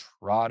Jeremiah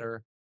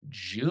Trotter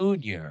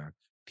Jr.,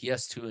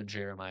 PS2 and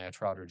Jeremiah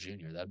Trotter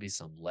Jr., that'd be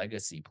some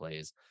legacy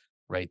plays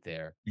right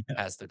there, Yeah.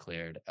 has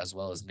declared, as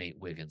well as Nate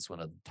Wiggins, one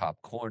of the top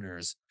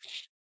corners.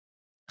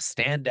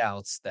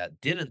 Standouts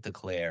that didn't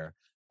declare,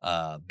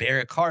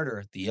 Barrett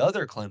Carter, the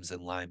other Clemson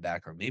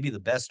linebacker, maybe the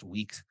best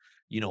weak,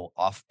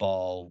 off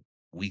ball,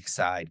 weak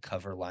side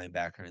cover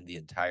linebacker in the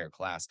entire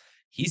class.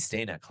 He's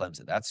staying at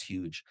Clemson. That's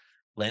huge.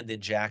 Landon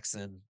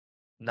Jackson,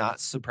 not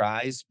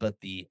surprised, but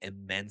the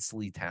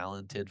immensely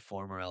talented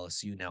former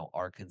LSU, now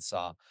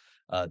Arkansas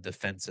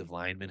defensive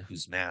lineman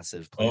who's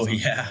massive, Oh plays on the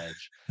yeah.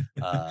 edge.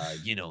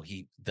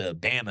 The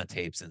Bama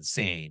tape's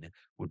insane.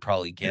 Would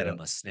probably get Yeah. him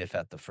a sniff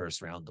at the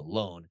first round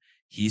alone.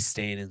 He's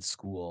staying in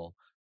school.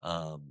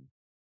 Um,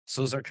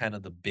 so those are kind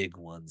of the big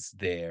ones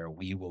there.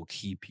 We will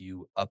keep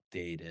you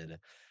updated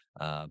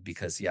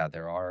because yeah,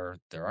 there are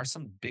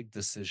some big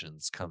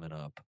decisions coming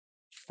up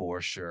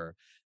for sure.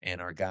 And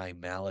our guy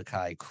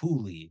Malachi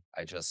Cooley,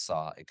 I just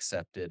saw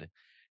accepted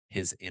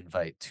his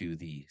invite to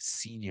the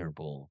Senior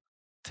Bowl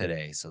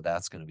today. So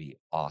that's going to be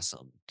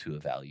awesome to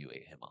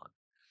evaluate him on.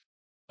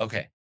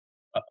 Okay.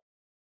 Uh,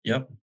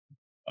 yep.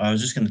 I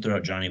was just going to throw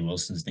out Johnny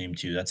Wilson's name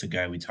too. That's a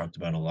guy we talked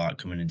about a lot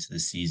coming into the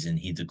season.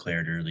 He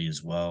declared early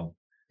as well.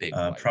 big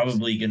wide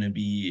Probably receiver. going to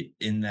be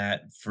in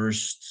that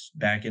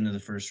back into the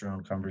first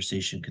round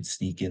conversation, could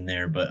sneak in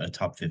there, but a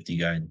top 50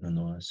 guy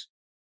nonetheless.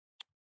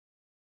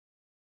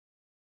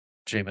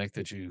 J-Mike,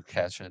 did you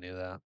catch any of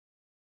that?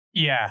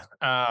 Yeah,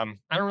 I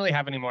don't really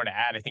have any more to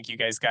add. I think you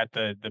guys got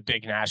the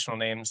big national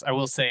names. I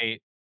will say,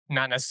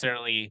 not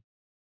necessarily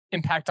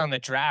impact on the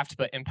draft,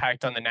 but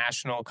impact on the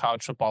national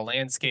college football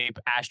landscape.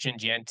 Ashton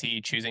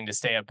Gienti choosing to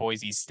stay at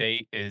Boise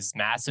State is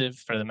massive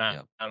for the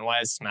Yep. Mountain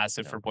West,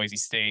 massive Yep. for Boise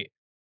State.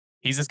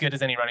 He's as good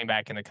as any running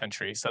back in the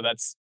country, so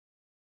that's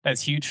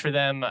huge for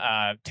them.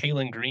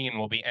 Taylon Green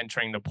will be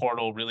entering the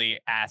portal, really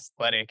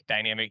athletic,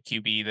 dynamic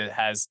QB that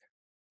has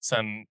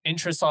some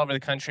interest all over the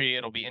country.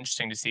 It'll be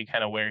interesting to see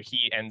kind of where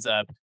he ends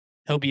up.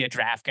 He'll be a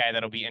draft guy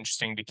that'll be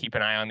interesting to keep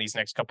an eye on these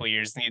next couple of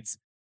years. Needs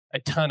a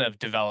ton of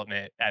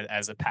development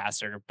as a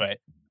passer, but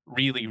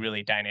really,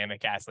 really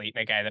dynamic athlete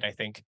and a guy that I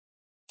think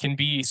can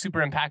be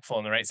super impactful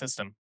in the right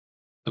system.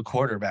 The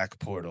quarterback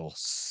portal,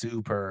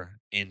 super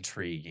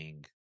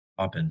intriguing.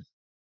 Hoppin'.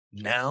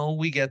 Now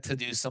we get to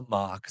do some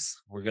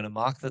mocks. We're going to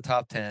mock the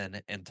top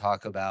 10 and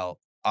talk about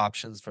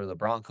options for the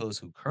Broncos,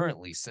 who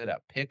currently sit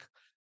at pick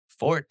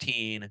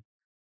 14.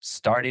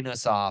 Starting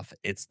us off,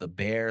 it's the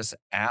Bears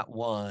at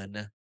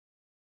 1.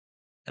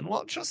 And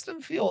while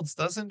Justin Fields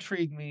does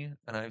intrigue me,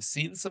 and I've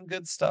seen some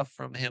good stuff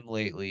from him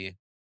lately,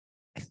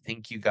 I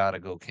think you got to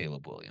go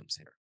Caleb Williams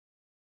here.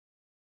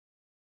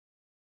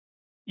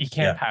 You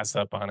can't pass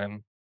up on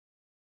him.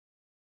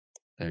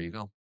 There you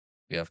go.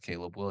 We have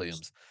Caleb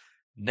Williams.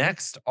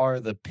 Next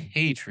are the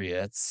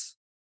Patriots.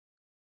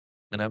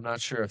 And I'm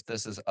not sure if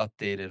this is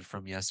updated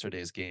from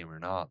yesterday's game or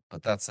not,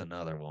 but that's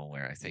another one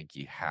where I think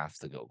you have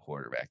to go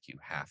quarterback. You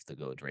have to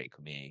go Drake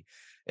May.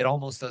 It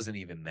almost doesn't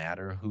even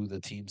matter who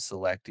the team's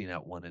selecting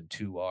at 1 and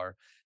 2 are.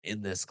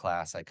 In this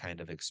class, I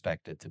kind of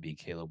expect it to be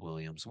Caleb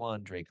Williams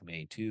 1, Drake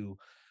May 2.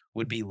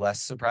 Would be less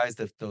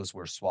surprised if those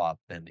were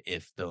swapped than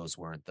if those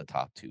weren't the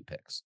top 2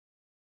 picks.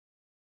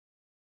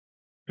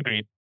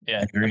 Agreed.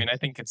 Yeah. I mean, I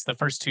think it's the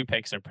first 2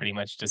 picks are pretty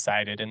much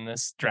decided in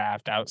this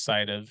draft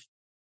outside of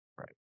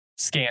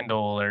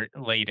scandal or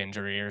late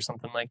injury or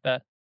something like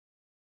that.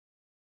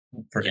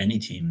 For any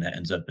team that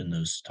ends up in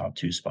those top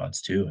 2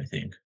 spots too, I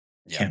think.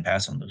 Can't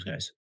pass on those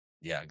guys.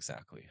 Yeah,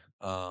 exactly.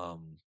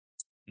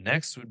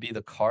 Next would be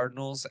the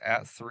Cardinals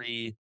at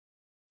 3.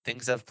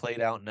 Things have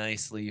played out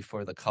nicely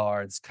for the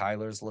Cards.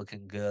 Kyler's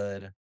looking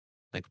good.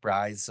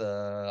 McBride's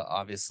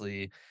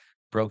obviously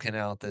broken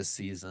out this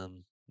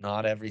season.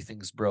 Not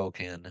everything's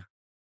broken.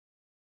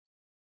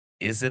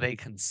 Is it a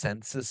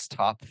consensus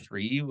top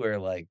 3 where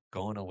like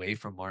going away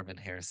from Marvin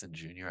Harrison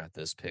Jr. at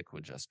this pick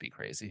would just be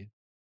crazy?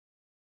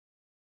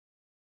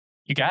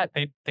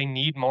 They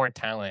need more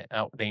talent.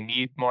 They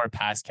need more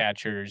pass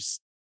catchers.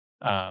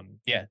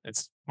 Yeah,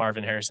 it's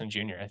Marvin Harrison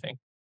Jr., I think.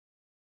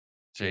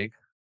 Jake?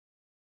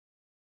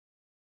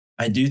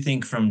 I do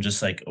think from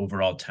just like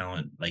overall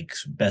talent, like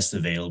best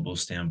available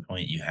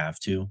standpoint, you have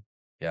to.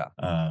 Yeah.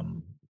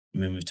 I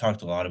mean, we've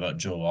talked a lot about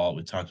Joe Alt.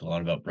 We talked a lot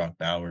about Brock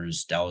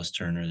Bowers, Dallas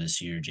Turner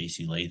this year,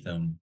 JC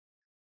Latham.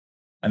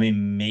 I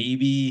mean,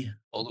 maybe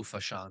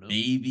Olufashanu.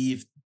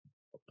 if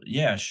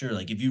yeah, sure.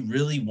 Like if you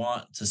really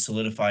want to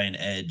solidify an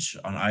edge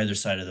on either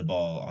side of the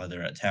ball,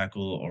 either at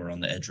tackle or on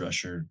the edge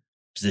rusher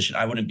position,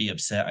 I wouldn't be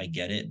upset. I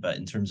get it. But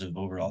in terms of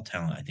overall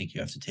talent, I think you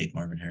have to take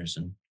Marvin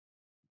Harrison.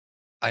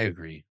 I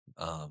agree.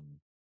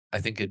 I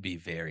think it'd be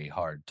very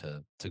hard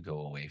to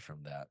go away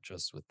from that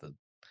just with the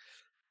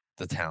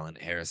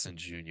talent Harrison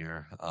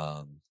Jr.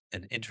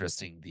 And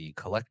interesting, the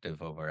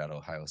collective over at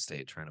Ohio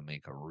State trying to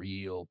make a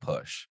real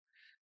push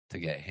to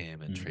get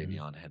him and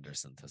Travion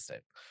Henderson to stay.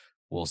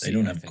 We'll see. They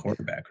don't have a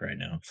quarterback right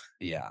now.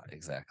 Yeah,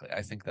 exactly.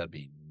 I think that'd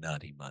be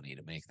nutty money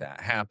to make that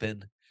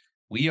happen.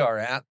 We are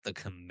at the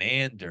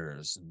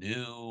Commanders,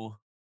 new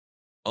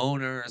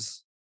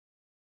owners.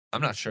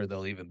 I'm not sure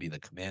they'll even be the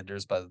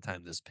Commanders by the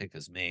time this pick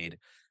is made.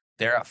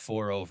 They're at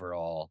 4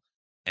 overall,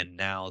 and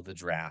now the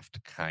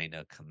draft kind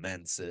of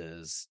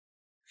commences.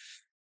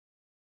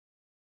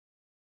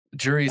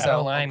 Jury's out.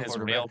 O-line is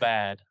real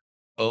bad.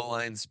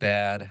 O-line's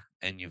bad,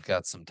 and you've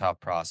got some top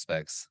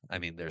prospects. I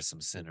mean, there's some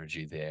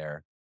synergy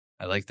there.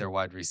 I like their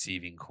wide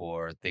receiving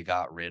core. They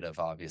got rid of,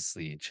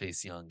 obviously,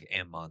 Chase Young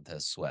and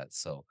Montez Sweat,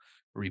 so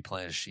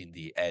replenishing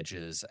the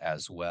edges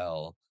as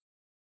well.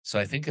 So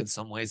I think in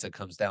some ways it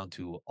comes down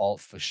to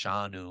Alt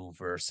Fashanu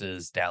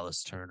versus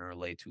Dallas Turner,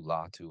 Letu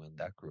Latu, and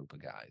that group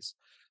of guys.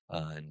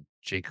 And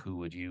Jake, who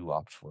would you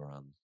opt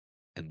for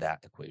in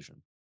that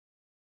equation?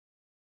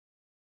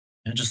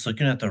 And just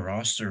looking at the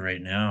roster right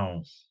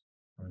now,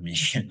 I mean, you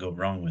can't go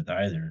wrong with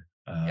either.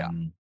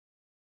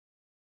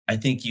 I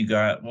think you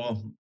got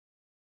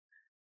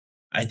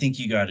I think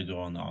you got to go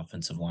on the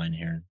offensive line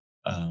here.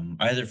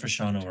 Either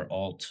Fashano or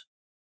Alt.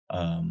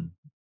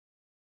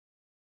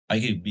 I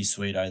could be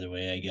swayed either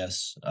way, I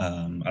guess.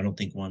 I don't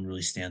think one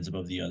really stands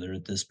above the other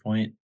at this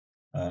point.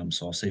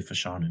 So I'll say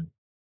Fashanu.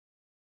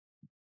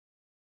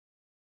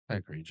 I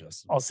agree,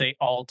 Justin. I'll say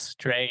Alt,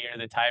 Dre, you're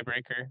the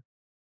tiebreaker.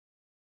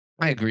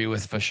 I agree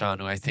with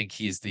Fashanu. I think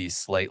he's the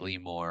slightly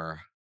more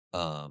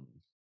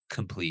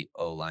complete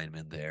O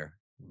lineman there,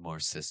 more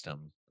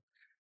system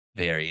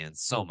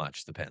variance. So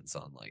much depends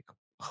on like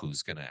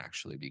who's going to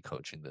actually be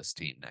coaching this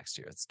team next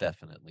year. It's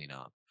definitely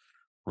not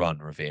Ron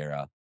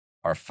Rivera.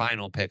 Our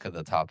final pick of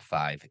the top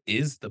 5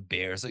 is the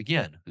Bears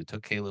again, who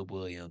took Caleb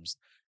Williams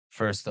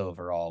first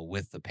overall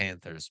with the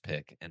Panthers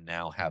pick and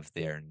now have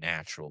their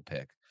natural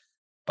pick.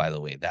 By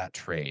the way, that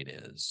trade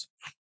is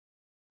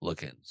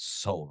looking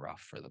so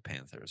rough for the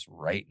Panthers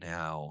right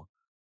now.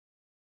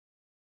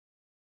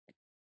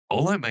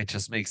 O-line might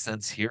just make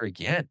sense here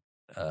again,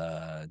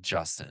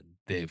 Justin.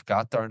 They've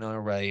got Darnell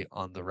Wright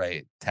on the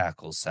right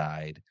tackle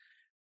side,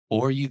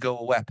 or you go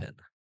a weapon.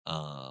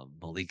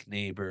 Malik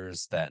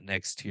Neighbors, that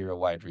next tier of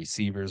wide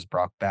receivers,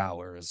 Brock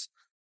Bowers.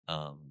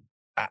 Um,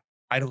 I,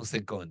 I don't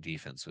think going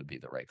defense would be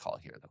the right call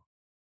here, though.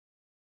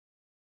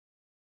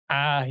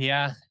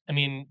 Yeah. I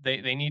mean,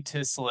 they need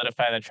to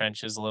solidify the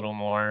trenches a little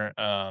more.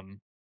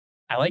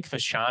 I like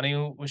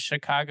Fashanu with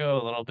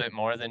Chicago a little bit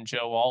more than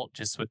Joe Alt,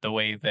 just with the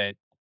way that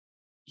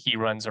he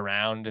runs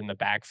around in the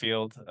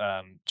backfield.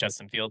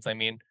 Justin Fields, I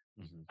mean.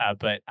 Mhm.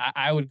 But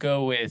I would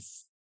go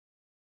with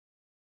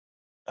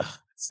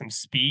some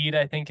speed.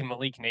 I think, and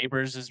Malik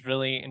Neighbors is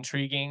really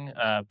intriguing.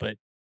 But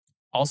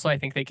also, I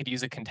think they could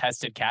use a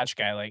contested catch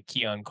guy like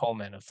Keon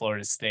Coleman of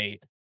Florida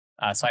State.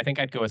 So I think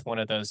I'd go with one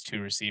of those two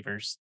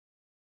receivers.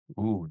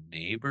 Ooh,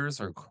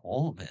 Neighbors or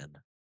Coleman?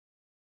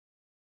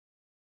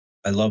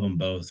 I love them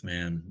both,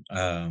 man.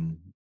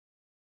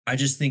 I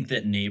just think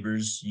that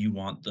Neighbors, you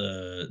want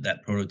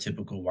that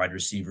prototypical wide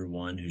receiver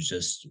one who's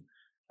just,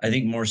 I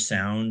think, more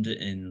sound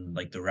in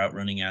like the route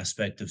running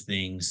aspect of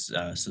things,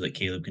 so that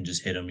Caleb can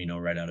just hit him,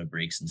 right out of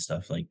breaks and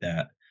stuff like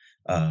that.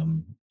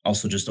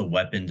 Also, just a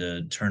weapon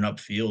to turn up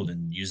field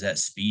and use that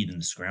speed in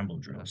the scramble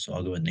drill. So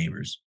I'll go with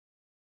Neighbors.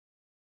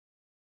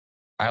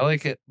 I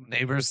like it.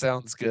 Neighbors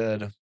sounds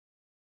good.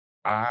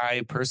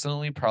 I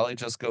personally probably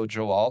just go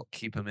Joe Alt,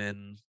 keep him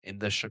in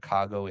the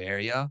Chicago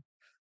area,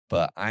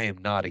 but I am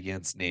not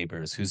against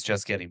Neighbors, who's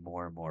just getting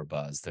more and more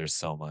buzz. There's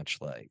so much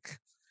like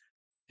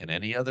in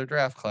any other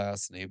draft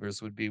class,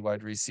 Neighbors would be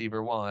wide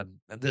receiver 1,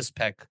 and this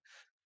pick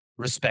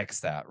respects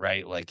that,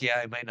 right? Like, yeah,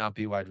 it might not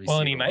be wide Well,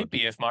 and he receiver 1, might but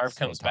be if Marv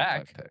still a comes top 5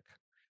 back. pick.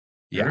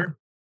 Yeah, Sure.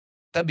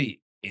 that'd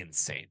be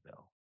insane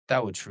though.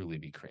 That would truly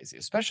be crazy,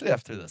 especially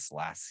after this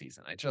last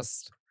season.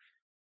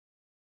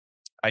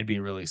 I'd be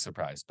really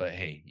surprised, but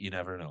hey, you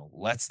never know.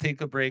 Let's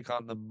take a break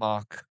on the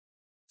mock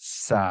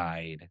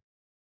side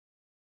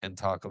and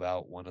talk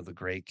about one of the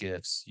great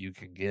gifts you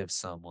can give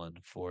someone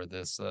for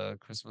this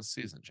Christmas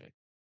season, Jake.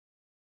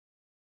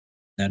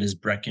 That is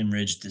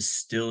Breckenridge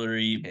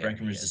Distillery.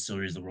 Breckenridge Period.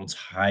 Distillery is the world's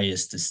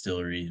highest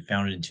distillery,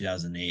 founded in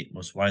 2008,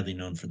 most widely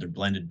known for their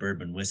blended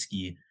bourbon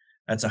whiskey.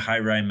 That's a high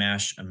rye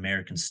mash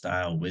American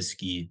style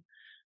whiskey.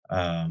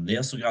 They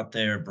also got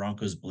their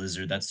Broncos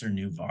Blizzard. That's their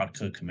new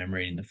vodka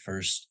commemorating the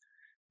first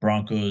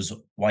Broncos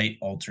white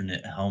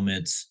alternate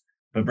helmets.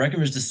 But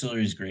Breckenridge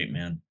Distillery is great,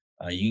 man.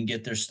 You can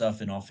get their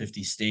stuff in all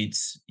 50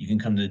 states. You can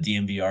come to the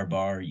DMVR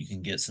bar. You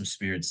can get some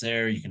spirits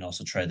there. You can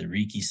also try the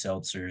Riki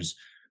seltzers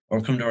or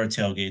come to our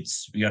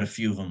tailgates. We got a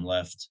few of them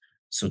left.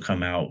 So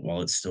come out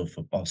while it's still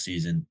football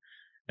season.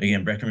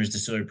 Again, Breckenridge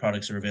Distillery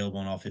products are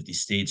available in all 50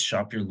 states.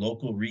 Shop your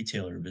local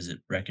retailer. Visit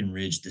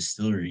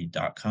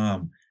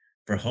breckenridgedistillery.com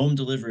for home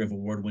delivery of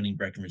award-winning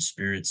Breckenridge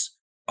spirits.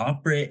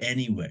 Operate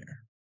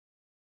anywhere.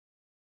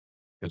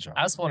 Good job.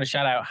 I also want to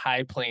shout out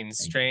High Plains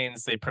Thank you.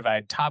 Strains. They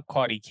provide top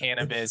quality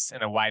cannabis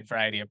and a wide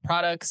variety of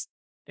products.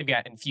 They've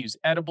got infused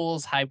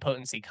edibles, high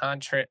potency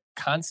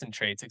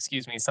concentrates,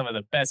 some of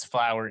the best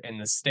flower in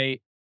the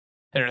state.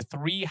 There are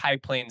 3 High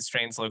Plains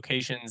Strains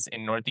locations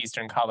in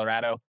northeastern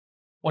Colorado,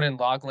 one in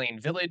Log Lane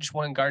Village,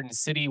 one in Garden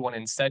City, one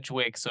in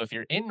Sedgwick. So if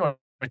you're in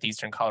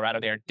northeastern Colorado,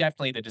 they are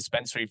definitely the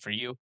dispensary for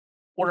you.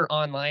 Order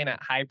online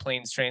at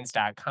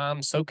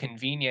highplainstrains.com. So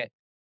convenient.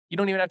 You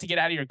don't even have to get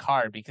out of your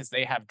car because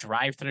they have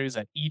drive-throughs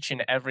at each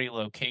and every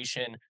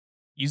location.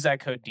 Use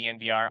that code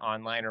DNVR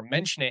online or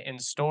mention it in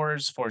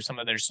stores for some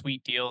of their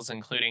sweet deals,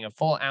 including a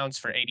full ounce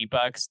for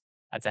 $80.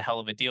 That's a hell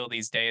of a deal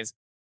these days.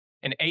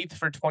 An eighth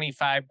for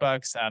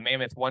 $25,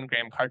 Mammoth 1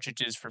 gram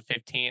cartridges for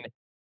 15,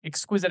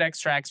 exquisite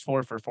extracts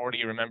 4 for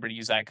 40. Remember to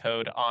use that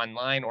code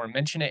online or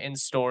mention it in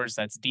stores.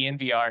 That's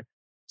DNVR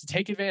to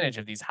take advantage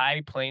of these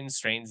High Plains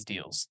Strains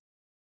deals.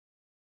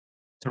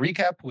 To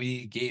recap,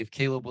 we gave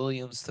Caleb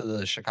Williams to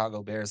the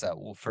Chicago Bears at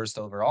first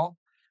overall.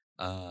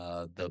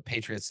 The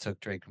Patriots took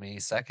Drake May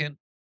second.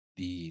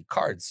 The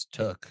Cards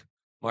took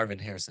Marvin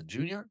Harrison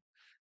Jr.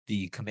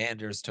 The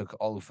Commanders took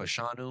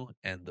Olufashanu,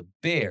 and the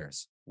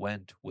Bears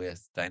went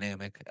with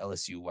dynamic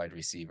LSU wide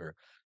receiver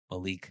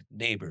Malik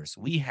Neighbors.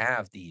 We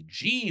have the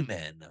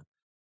G-men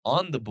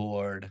on the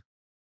board.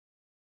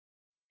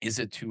 Is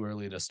it too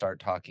early to start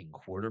talking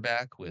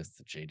quarterback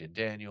with Jaden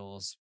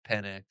Daniels,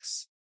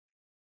 Penix,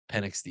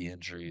 the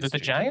injuries, The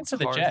JJ Giants or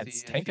the McCarthy,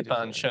 Jets? if he Tankathon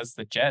declares. shows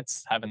the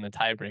Jets having the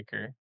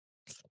tiebreaker.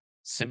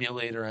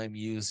 Simulator I'm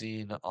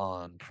using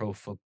on Pro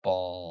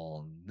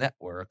Football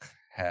Network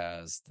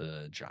has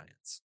the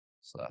Giants.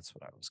 So that's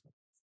what I was going.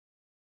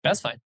 That's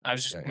fine. I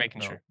was just Yeah,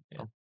 making no, sure. Yeah.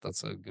 no,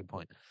 that's a good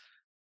point.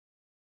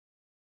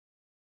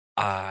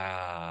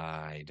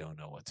 I don't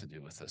know what to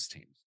do with this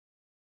team.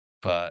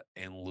 but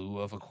in lieu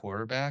of a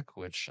quarterback,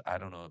 which I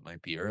don't know, it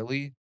might be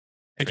early,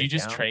 Could you trade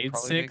just down trade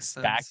probably makes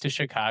 6 back sense. to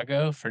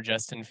Chicago for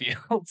Justin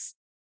Fields?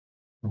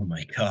 Oh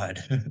my god.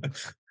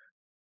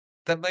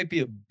 That might be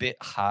a bit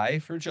high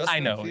for I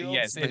Justin know, Fields.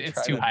 yes, They it's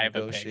try too to high of a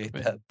pick, negotiate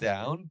but that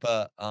down,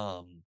 but,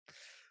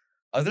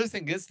 other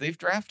thing is they've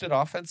drafted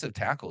offensive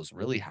tackles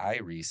really high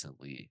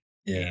recently,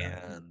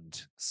 Yeah. and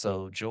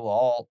so Joe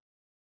Alt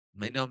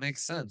may not make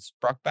sense.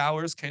 Brock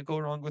Bowers, can't go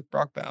wrong with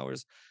Brock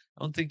Bowers.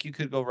 I don't think you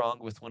could go wrong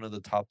with one of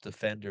the top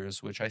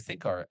defenders, which I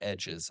think are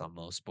edges on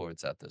most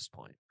boards at this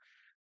point.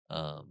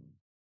 Um,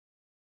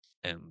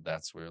 and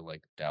that's where,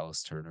 like,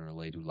 Dallas Turner,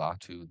 Ledu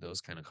Latu, those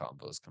kind of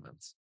combos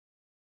commence.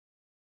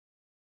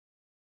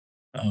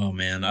 Oh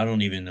man, I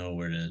don't even know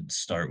where to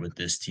start with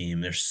this team.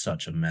 They're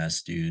such a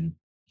mess, dude.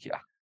 Yeah,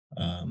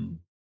 Um,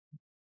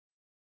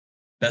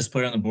 Best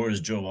player on the board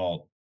is Joe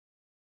Alt.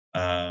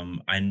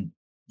 I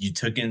You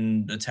took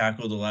in a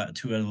tackle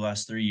two out of the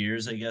last 3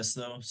 years, I guess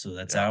though, so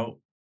that's yeah. out.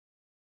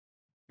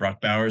 Brock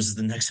Bowers is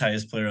the next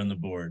highest player on the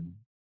board.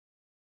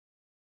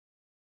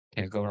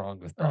 Can't go wrong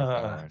with Brock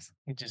Bowers.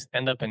 you just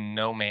end up in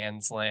no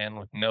man's land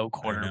with no I know.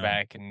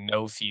 quarterback and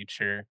no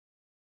future.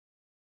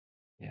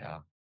 Yeah.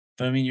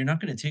 But I mean, you're not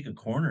going to take a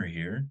corner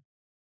here.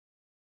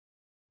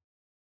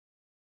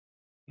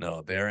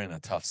 No, they're in a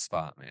tough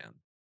spot, man.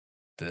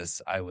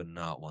 This I would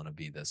not wanna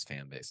be this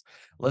fan base.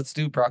 Let's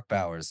do Brock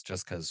Bowers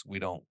just because we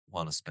don't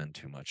wanna spend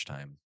too much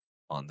time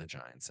on the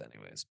Giants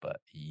anyways,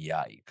 but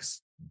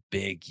yikes.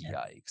 Big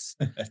yikes.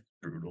 That's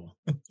brutal.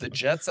 The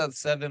Jets at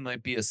 7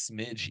 might be a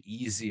smidge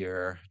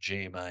easier,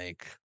 J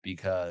Mike,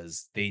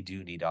 because they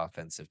do need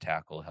offensive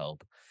tackle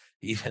help.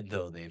 Even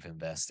though they've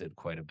invested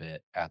quite a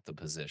bit at the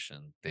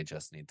position, they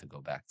just need to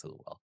go back to the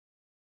well.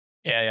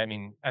 Yeah, I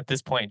mean, at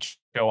this point,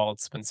 Joe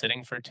Alt's been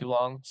sitting for too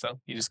long, so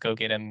you just go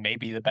get him,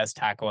 maybe the best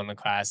tackle in the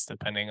class,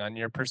 depending on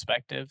your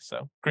perspective.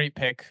 So great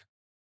pick.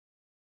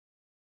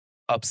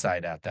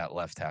 Upside at that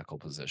left tackle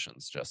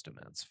position's just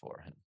immense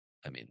for him.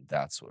 I mean,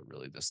 that's what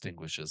really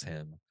distinguishes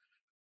him.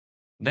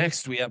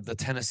 Next, we have the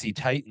Tennessee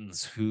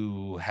Titans,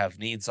 who have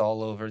needs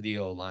all over the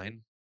O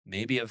line,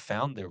 maybe have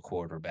found their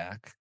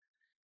quarterback,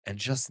 and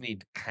just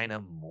need kind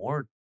of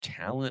more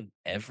talent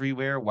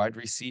everywhere. Wide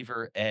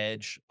receiver,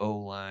 edge, O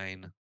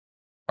line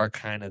are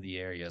kind of the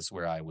areas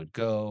where I would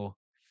go.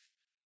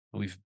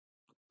 We've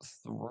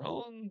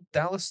thrown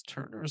Dallas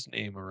Turner's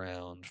name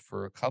around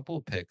for a couple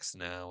picks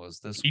now. Is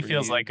this He where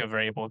feels like you? a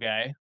variable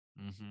guy.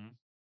 Mm-hmm.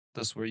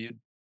 This where you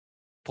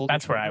pull the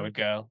That's where I trigger? would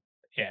go.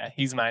 Yeah,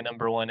 he's my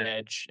number one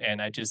edge, and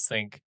I just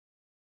think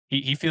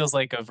he feels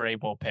like a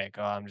variable pick.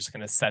 Oh, I'm just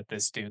gonna set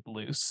this dude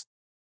loose.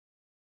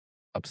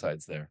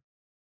 Upsides there.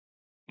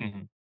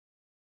 Mhm.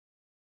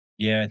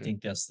 Yeah, I Good.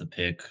 think that's the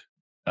pick.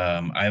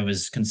 I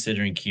was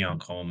considering Keon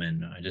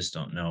Coleman. I just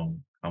don't know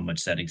how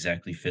much that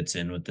exactly fits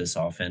in with this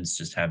offense,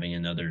 just having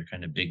another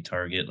kind of big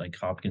target like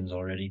Hopkins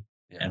already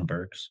Yeah. and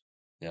Burks.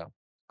 Yeah.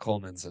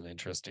 Coleman's an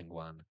interesting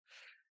one.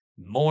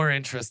 More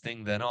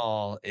interesting than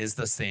all is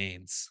the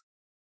Saints.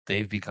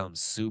 They've become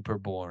super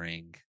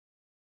boring.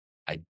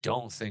 I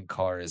don't think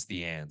Carr is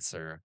the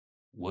answer.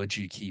 Would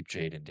you keep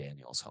Jaden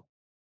Daniels home?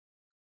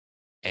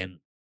 And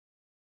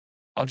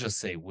I'll just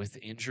say, with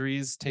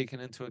injuries taken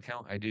into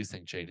account, I do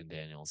think Jaden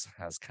Daniels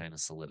has kind of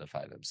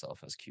solidified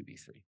himself as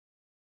QB3.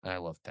 I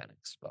love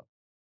Penix, but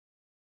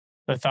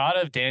The thought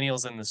of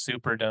Daniels in the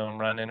Superdome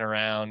running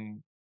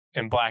around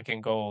in black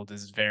and gold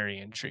is very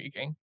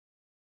intriguing.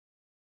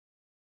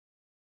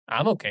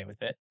 I'm okay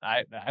with it.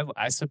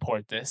 I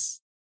support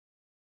this.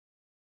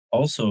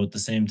 Also, at the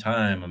same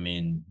time, I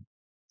mean,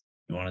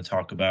 you want to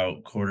talk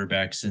about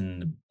quarterbacks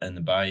in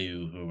the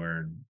Bayou who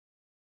are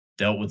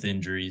dealt with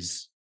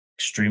injuries,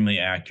 extremely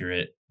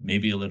accurate,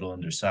 maybe a little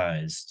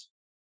undersized.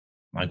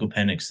 Michael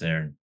Penix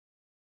there.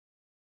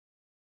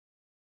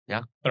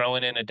 yeah,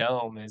 Throwing in a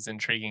dome is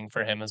intriguing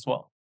for him as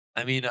well.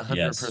 I mean,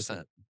 Yes.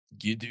 100%.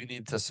 You do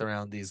need to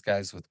surround these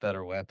guys with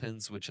better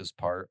weapons, which is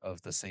part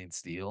of the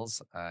Saints deals.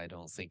 I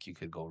don't think you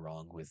could go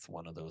wrong with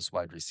one of those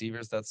wide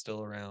receivers that's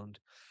still around.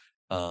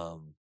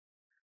 Um,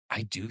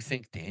 I do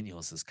think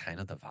Daniels is kind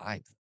of the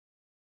vibe.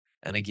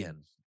 And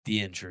again,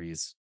 the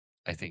injuries,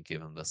 I think,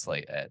 give him the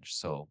slight edge.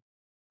 So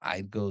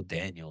I'd go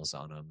Daniels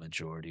on a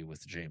majority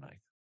with J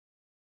Mike.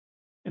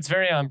 It's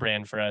very on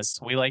brand for us.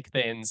 We like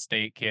the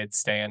in-state kids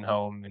staying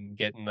home and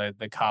getting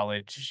the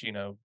college,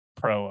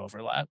 pro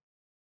overlap.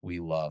 We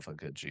love a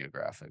good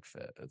geographic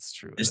fit. It's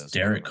true. It This is one of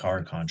Derek our Carr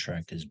favorite.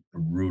 contract is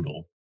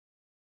brutal.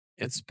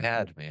 It's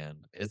bad, man.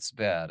 It's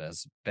bad.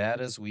 As bad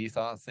as we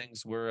thought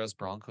things were as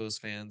Broncos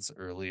fans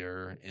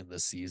earlier in the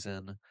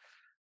season,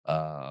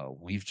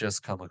 we've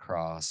just come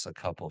across a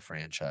couple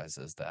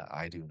franchises that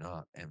I do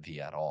not envy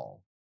at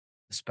all,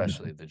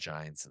 especially No. the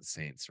Giants and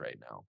Saints right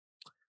now.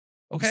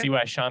 You Okay. see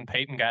why Sean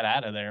Payton got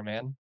out of there,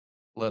 man.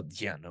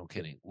 Yeah, no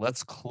kidding.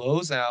 Let's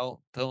close out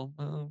the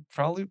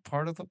probably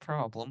part of the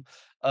problem.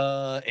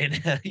 And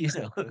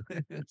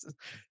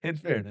in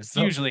fairness, It's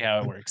usually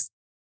how it works.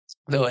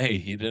 no, hey,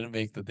 he didn't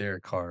make the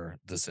Derek Carr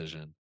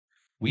decision.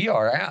 We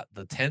are at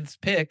the 10th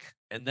pick,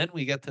 and then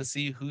we get to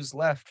see who's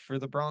left for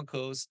the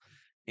Broncos.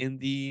 in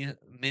the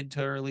mid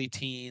to early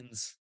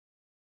teens.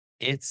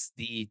 It's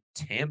the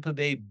Tampa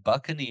Bay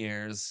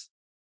Buccaneers.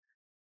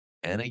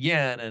 And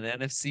again, an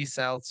NFC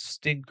South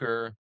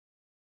stinker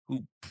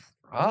who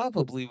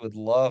probably would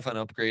love an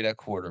upgrade at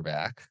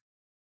quarterback.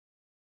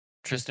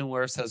 Tristan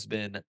Wirfs has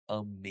been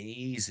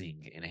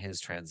amazing in his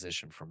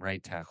transition from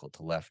right tackle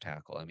to left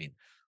tackle. I mean,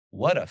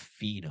 what a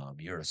phenom.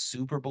 You're a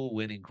Super Bowl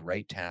winning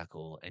right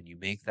tackle, and you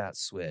make that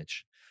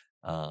switch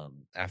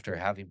after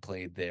having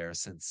played there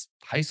since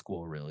high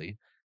school, really.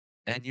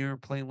 And you're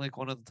playing like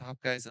one of the top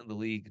guys in the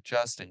league.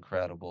 Just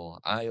incredible.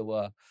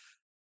 Iowa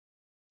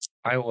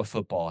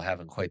football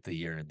having quite the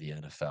year in the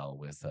NFL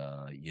with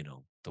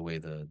the way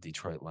the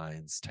Detroit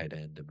Lions tight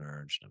end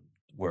emerged and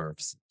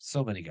Wirfs,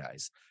 so many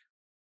guys.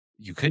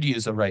 You could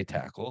use a right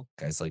tackle,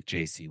 guys like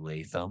JC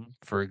Latham,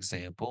 for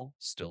example,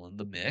 still in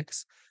the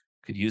mix.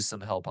 Could use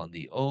some help on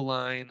the O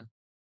line.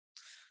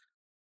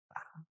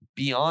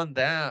 Beyond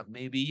that,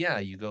 maybe, yeah,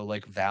 you go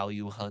like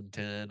value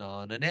hunting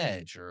on an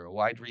edge or a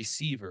wide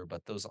receiver,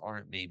 but those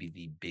aren't maybe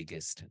the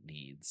biggest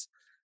needs.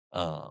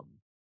 Um,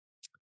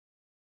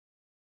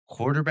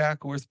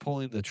 Quarterback worth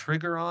pulling the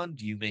trigger on?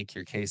 Do you make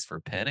your case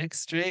for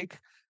Penix, Jake?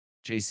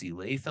 JC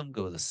Latham,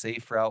 go the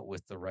safe route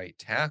with the right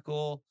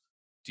tackle?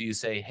 Do you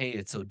say, hey,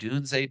 it's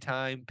Odunze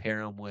time,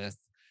 pair him with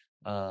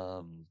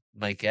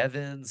Mike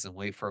Evans and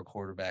wait for a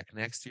quarterback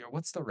next year?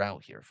 What's the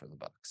route here for the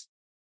Bucks?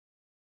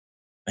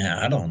 Man,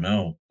 I don't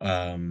know.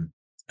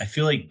 I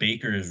feel like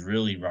Baker is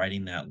really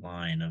riding that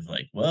line of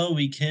like, well,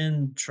 we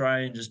can try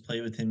and just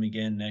play with him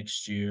again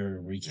next year,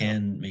 or we Yeah,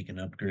 can make an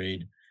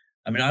upgrade.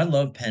 I mean, I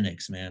love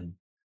Penix, man.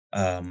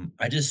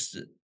 I just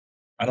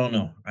I don't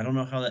know. I don't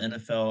know how the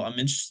NFL. I'm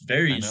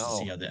very I interested to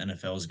see know. how the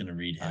NFL is going to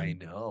read I him.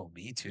 know.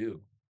 Me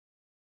too.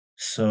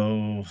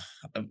 So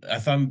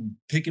if I'm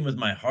picking with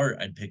my heart,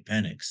 I'd pick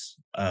Penix.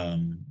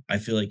 I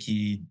feel like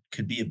he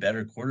could be a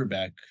better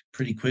quarterback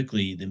pretty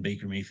quickly than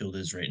Baker Mayfield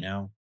is right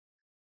now.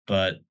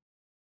 But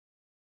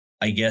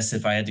I guess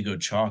if I had to go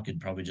chalk,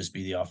 it'd probably just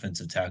be the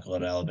offensive tackle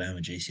at Alabama,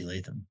 JC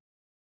Latham.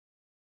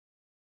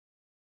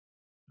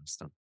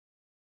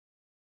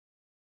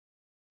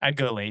 I'd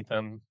go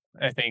Latham.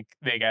 I think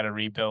they got to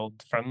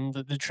rebuild from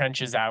the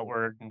trenches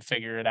outward and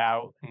figure it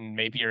out. And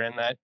maybe you're in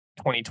that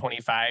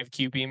 2025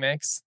 QB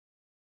mix.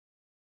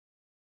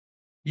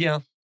 Yeah.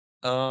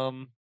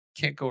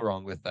 Can't go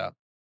wrong with that.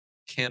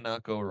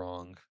 Cannot go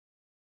wrong.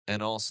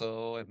 And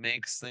also, it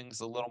makes things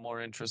a little more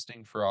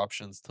interesting for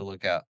options to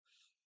look at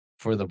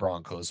for the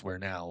Broncos, where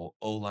now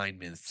O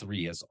lineman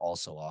 3 is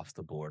also off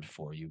the board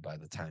for you by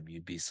the time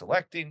you'd be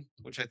selecting,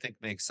 which I think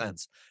makes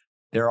sense.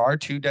 There are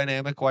two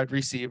dynamic wide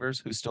receivers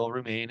who still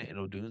remain in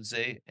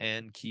Odunze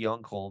and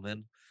Keon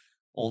Coleman.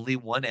 Only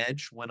one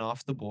edge went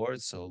off the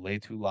board, so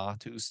Letu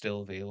Latu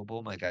still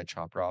available. My guy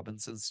Chop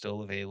Robinson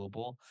still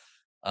available.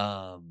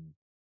 Um,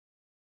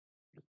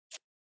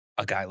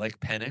 a guy like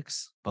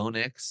Penix, Bo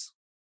Nix,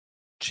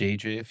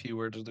 JJ, if you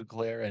were to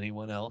declare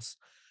anyone else,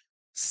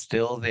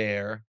 still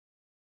there.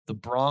 The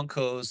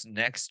Broncos'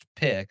 next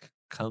pick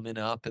coming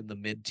up in the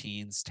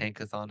mid-teens.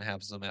 Tankathon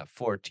has them at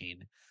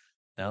 14.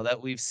 Now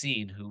that we've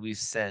seen who we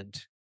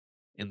sent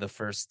in the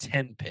first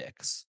 10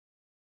 picks,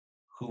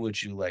 who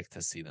would you like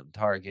to see them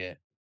target?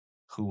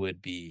 Who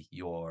would be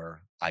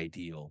your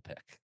ideal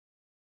pick?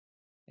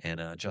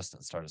 And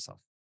Justin, start us off.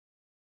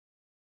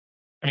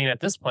 I mean,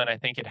 at this point, I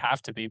think it'd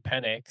have to be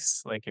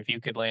Penix. Like, if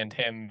you could land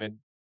him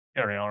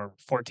or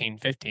 14,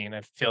 15,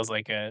 it feels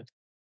like a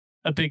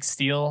big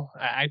steal.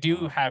 I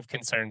do Wow. have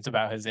concerns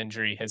about his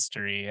injury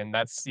history, and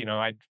that's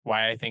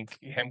why I think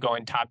him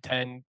going top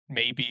 10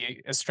 may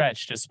be a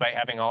stretch, despite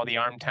having all the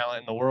arm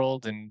talent in the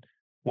world and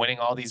winning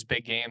all these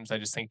big games. I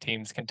just think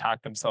teams can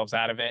talk themselves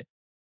out of it.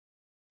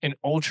 An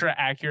ultra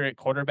accurate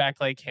quarterback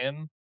like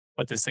him,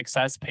 with the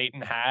success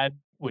Peyton had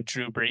with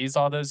Drew Brees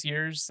all those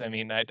years, I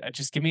mean, I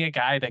just give me a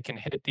guy that can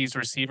hit these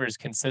receivers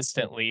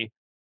consistently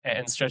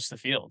and stretch the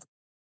field.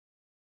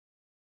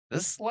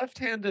 This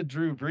left-handed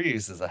Drew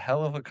Brees is a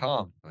hell of a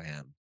comp,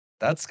 man.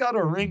 That's got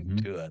a ring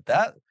Mhm. to it.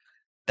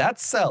 That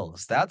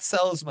sells. That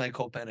sells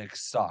Michael Penix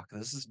stock.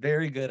 This is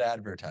very good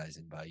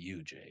advertising by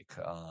you, Jake.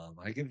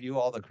 I give you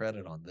all the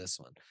credit on this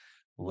one.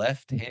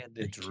 Left-handed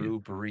Thank you. Drew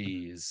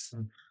Brees.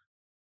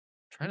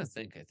 Trying to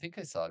think. I think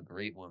I saw a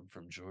great one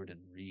from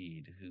Jordan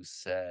Reed who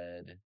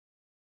said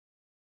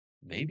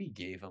maybe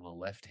gave him a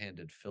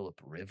left-handed Philip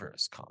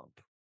Rivers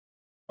comp.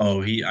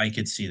 Oh, I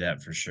could see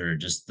that for sure.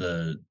 Just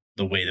the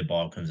way the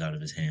ball comes out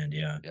of his hand.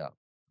 Yeah. Yeah.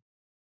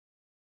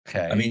 I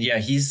Okay. mean, yeah,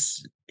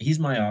 he's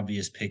my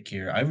obvious pick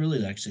here. I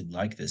really actually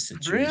like this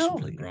situation for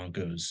the Really?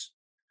 Broncos.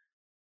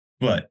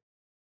 But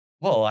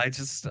Well,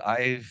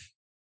 I've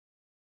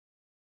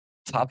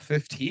top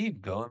 15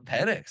 going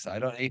Penix. I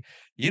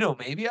don't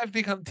maybe I've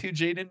become too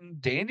Jaden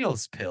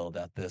Daniels pilled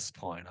at this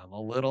point. I'm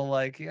a little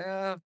like,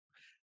 yeah,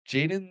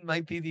 Jaden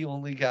might be the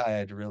only guy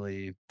I'd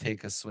really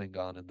take a swing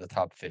on in the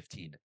top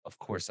 15. Of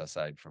course,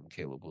 aside from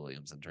Caleb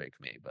Williams and Drake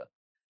May, but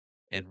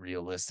in I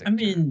realistic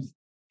mean, terms.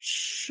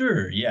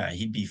 sure, yeah,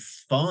 he'd be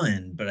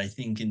fun, but I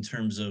think in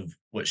terms of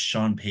what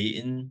Sean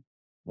Payton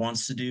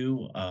wants to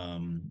do,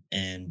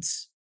 and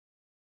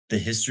the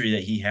history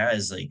that he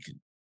has, like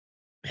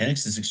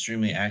Penix is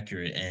extremely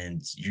accurate,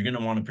 and you're going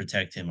to want to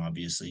protect him.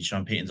 Obviously,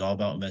 Sean Payton's all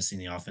about investing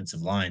in the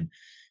offensive line.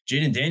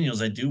 Jaden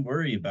Daniels, I do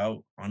worry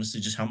about honestly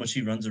just how much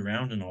he runs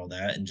around and all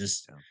that, and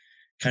just Yeah.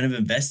 kind of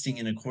investing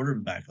in a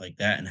quarterback like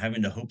that and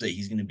having to hope that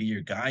he's going to be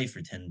your guy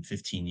for 10,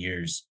 15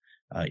 years.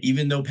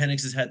 Even though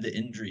Penix has had the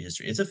injury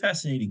history, it's a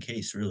fascinating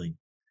case, really.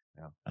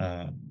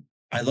 Yeah.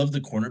 I love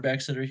the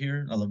cornerbacks that are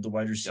here. I love the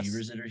wide Yes.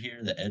 receivers that are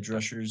here, the edge Yep.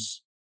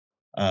 rushers.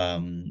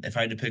 If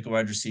I had to pick a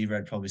wide receiver,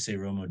 I'd probably say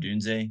Romo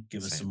Dunze,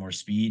 give us some Same. more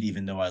speed,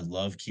 even though I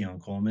love Keon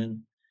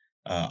Coleman.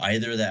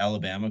 Either of the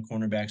Alabama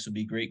cornerbacks would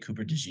be great.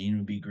 Cooper DeJean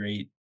would be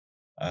great.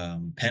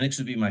 Penix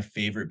would be my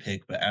favorite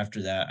pick, but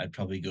after that, I'd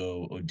probably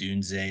go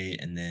Odunze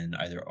and then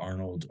either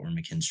Arnold or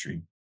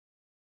McKinstry.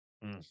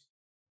 Mm.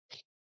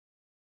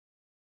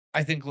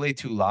 I think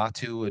Leitu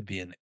Latu would be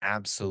an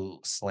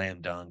absolute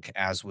slam dunk,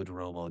 as would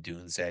Romo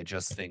Dunze. I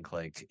just think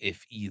like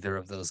if either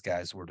of those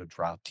guys were to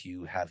drop to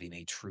you, having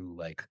a true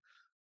like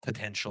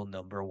potential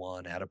number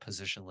one at a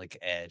position like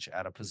edge,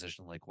 at a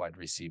position like wide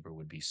receiver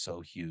would be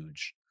so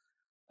huge.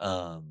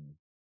 Um,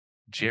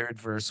 Jared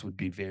Verse would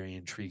be very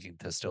intriguing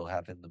to still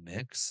have in the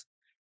mix.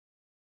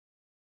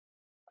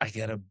 I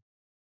get a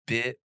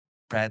bit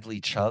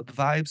Bradley Chubb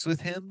vibes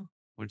with him,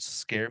 which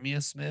scare me a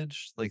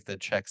smidge. Like that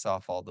checks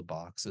off all the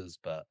boxes,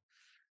 but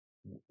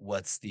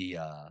what's the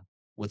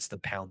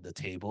pound the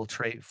table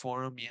trait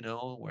for him, you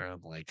know, where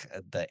I'm like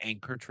the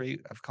anchor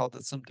trait, I've called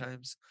it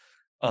sometimes.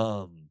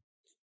 Um,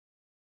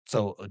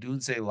 so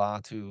Odunze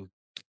Latu,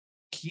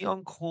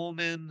 Keon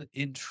Coleman,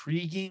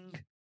 intriguing.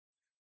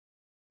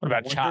 What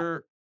about Chop?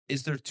 Wonder,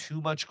 is there too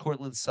much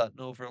Cortland Sutton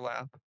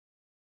overlap?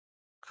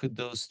 Could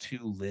those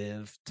two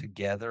live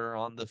together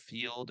on the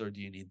field, or do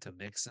you need to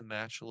mix and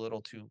match a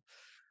little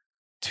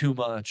too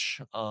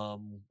much?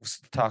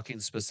 Talking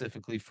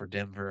specifically for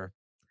Denver,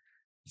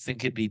 I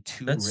think it'd be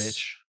too That's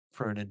rich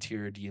for an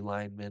interior D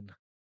lineman,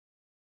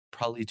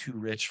 probably too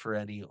rich for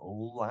any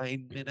O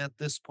lineman at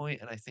this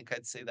point, and I think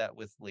I'd say that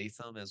with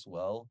Latham as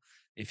well,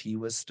 if he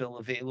was still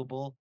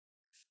available.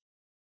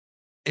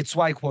 It's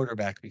why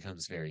quarterback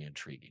becomes very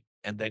intriguing.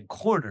 And then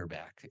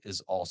cornerback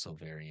is also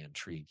very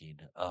intriguing,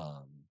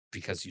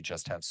 because you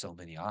just have so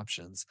many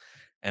options.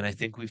 And I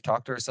think we've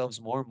talked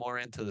ourselves more and more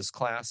into this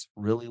class,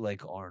 really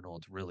like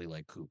Arnold, really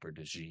like Cooper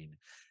DeJean,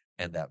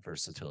 and that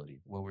versatility.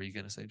 What were you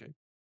going to say, Jake?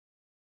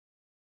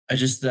 I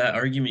just that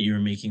argument you were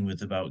making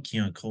with about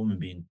Keon Coleman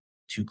being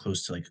too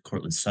close to like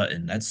Cortland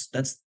Sutton. That's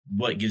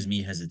what gives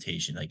me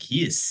hesitation. Like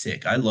he is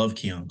sick. I love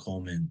Keon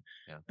Coleman,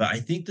 Yeah. but I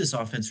think this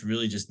offense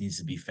really just needs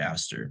to be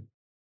faster.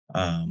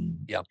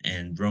 Yep.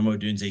 And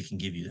Romo Dunze can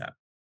give you that.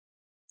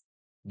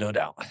 No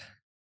doubt.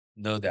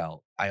 No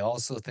doubt. I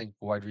also think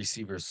wide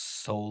receivers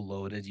so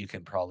loaded, you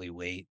can probably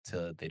wait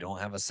to they don't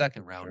have a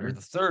second round or Sure.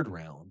 the third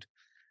round.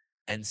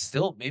 And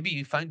still, maybe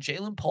you find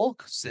Jalen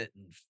Polk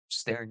sitting,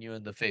 staring you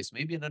in the face.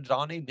 Maybe an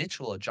Adonai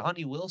Mitchell, a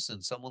Johnny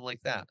Wilson, someone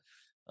like that.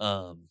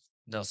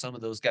 Now, some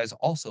of those guys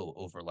also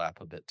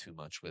overlap a bit too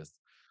much with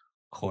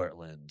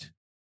Cortland.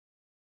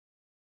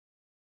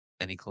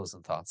 Any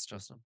closing thoughts,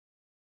 Justin?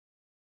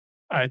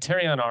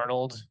 Terrion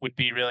Arnold would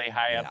be really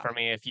high up Yeah. for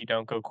me if you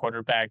don't go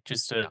quarterback.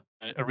 Just Yeah.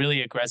 a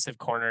really aggressive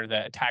corner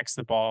that attacks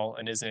the ball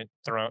and isn't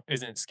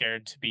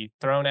scared to be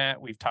thrown at.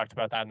 We've talked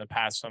about that in the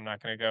past, so I'm not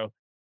going to go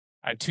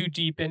too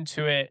deep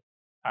into it.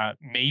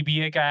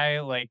 Maybe a guy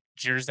like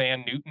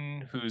Jerzan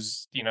Newton,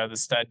 who's the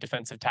stud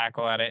defensive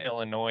tackle out of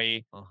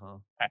Illinois. Uh-huh.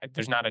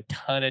 There's not a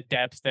ton of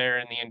depth there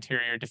in the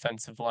interior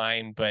defensive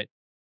line, but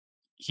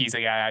he's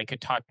a guy I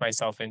could talk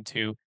myself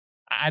into.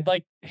 I'd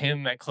like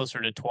him at closer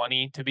to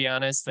 20, to be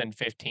honest, than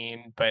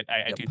 15, but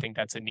I Yep. do think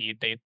that's a need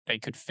they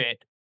could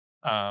fit.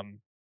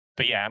 Um,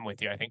 but yeah, I'm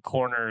with you. I think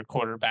corner,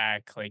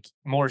 quarterback, like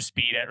more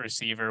speed at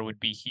receiver would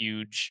be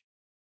huge.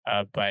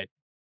 But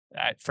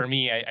for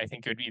me, I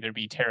think it would either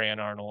be Terrion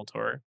Arnold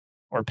or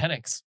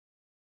Penix.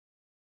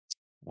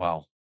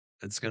 Wow.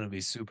 It's going to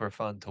be super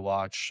fun to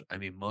watch. I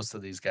mean, most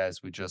of these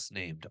guys we just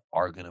named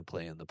are going to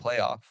play in the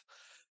playoff.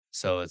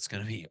 So it's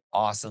going to be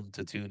awesome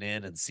to tune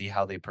in and see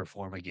how they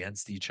perform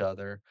against each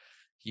other.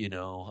 You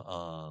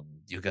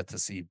get to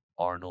see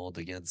Arnold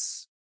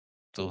against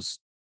those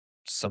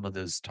some of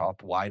those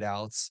top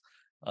wideouts,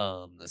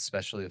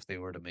 especially if they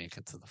were to make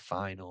it to the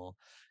final.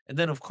 And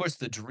then, of course,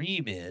 the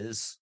dream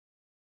is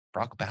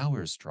Brock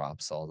Bowers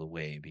drops all the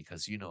way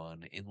because,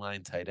 an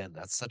inline tight end,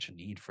 that's such a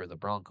need for the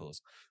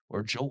Broncos.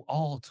 Or Joe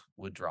Alt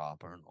would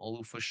drop, or an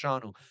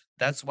Olufoshanu.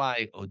 That's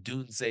why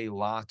Odunze,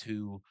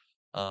 Latu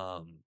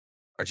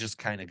are just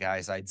kind of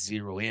guys I'd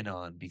zero in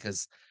on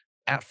because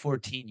at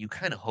 14, you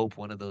kind of hope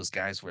one of those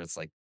guys where it's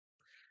like,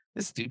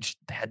 this dude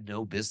had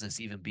no business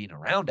even being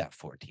around at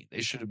 14.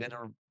 They should have been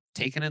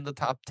taken in the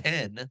top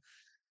 10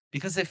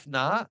 because if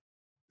not,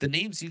 the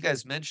names you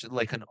guys mentioned,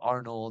 like an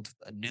Arnold,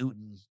 a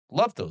Newton,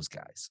 love those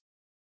guys.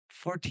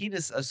 14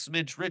 is a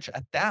smidge rich.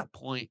 At that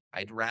point,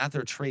 I'd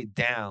rather trade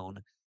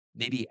down,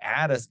 maybe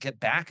get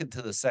back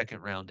into the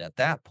second round at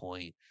that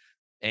point.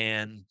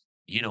 And,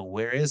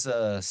 where is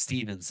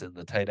Stevenson,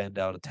 the tight end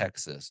out of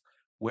Texas?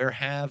 Where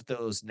have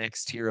those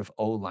next tier of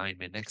O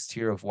linemen, next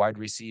tier of wide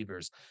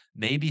receivers,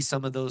 maybe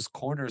some of those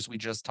corners we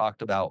just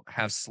talked about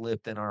have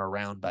slipped and are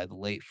around by the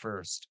late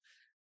first,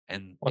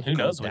 and Well, who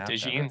go knows with that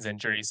DeJean's direction,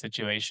 injury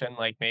situation?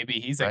 Like maybe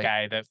he's a right?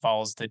 guy that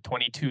falls to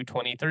 22,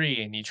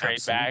 23, and you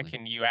trade back Absolutely.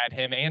 and you add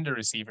him and a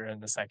receiver in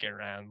the second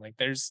round. Like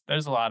there's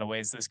a lot of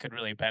ways this could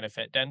really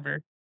benefit Denver.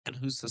 And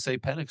who's to say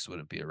Penix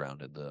wouldn't be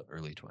around in the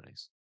early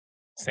 20s?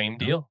 Same Yep.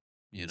 deal.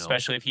 You know,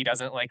 Especially if he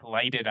doesn't like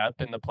light it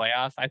up in the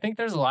playoff. I think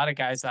there's a lot of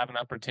guys that have an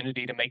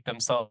opportunity to make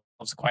themselves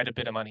quite a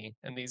bit of money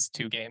in these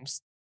two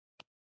games.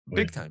 Oh,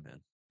 big time, man.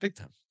 Big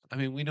time. I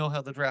mean, we know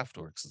how the draft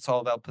works. It's all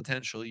about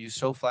potential. You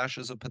show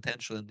flashes of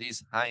potential in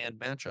these high end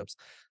matchups.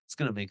 It's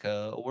going to make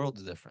a world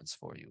of difference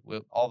for you.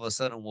 All of a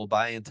sudden, we'll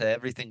buy into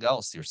everything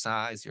else, your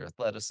size, your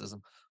athleticism,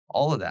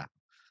 all of that.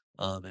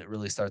 It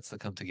really starts to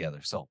come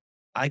together. So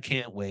I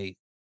can't wait.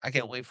 I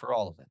can't wait for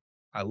all of it.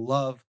 I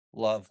love,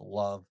 love,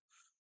 love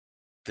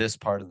this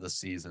part of the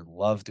season.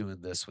 Love doing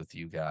this with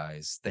you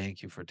guys.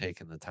 Thank you for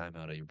taking the time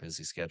out of your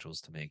busy schedules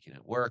to making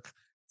it work.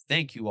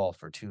 Thank you all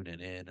for tuning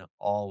in.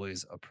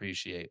 Always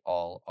appreciate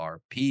all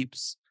our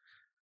peeps.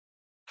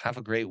 Have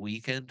a great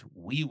weekend.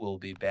 We will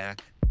be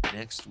back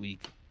next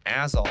week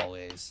as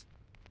always.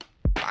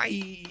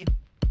 Bye.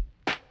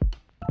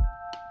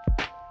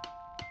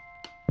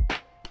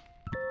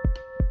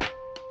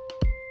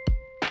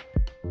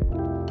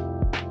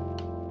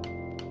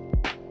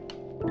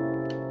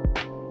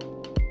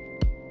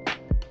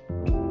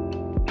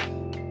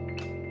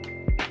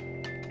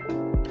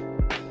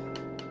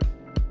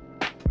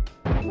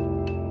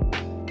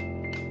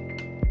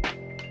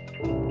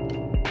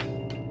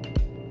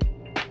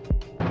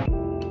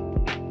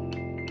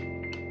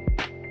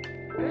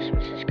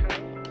 Christmas is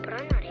coming, but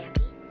I'm not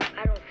happy.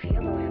 I don't feel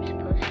the way I'm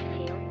supposed to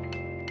feel.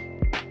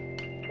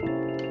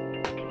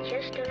 I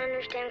just don't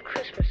understand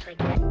Christmas like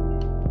that.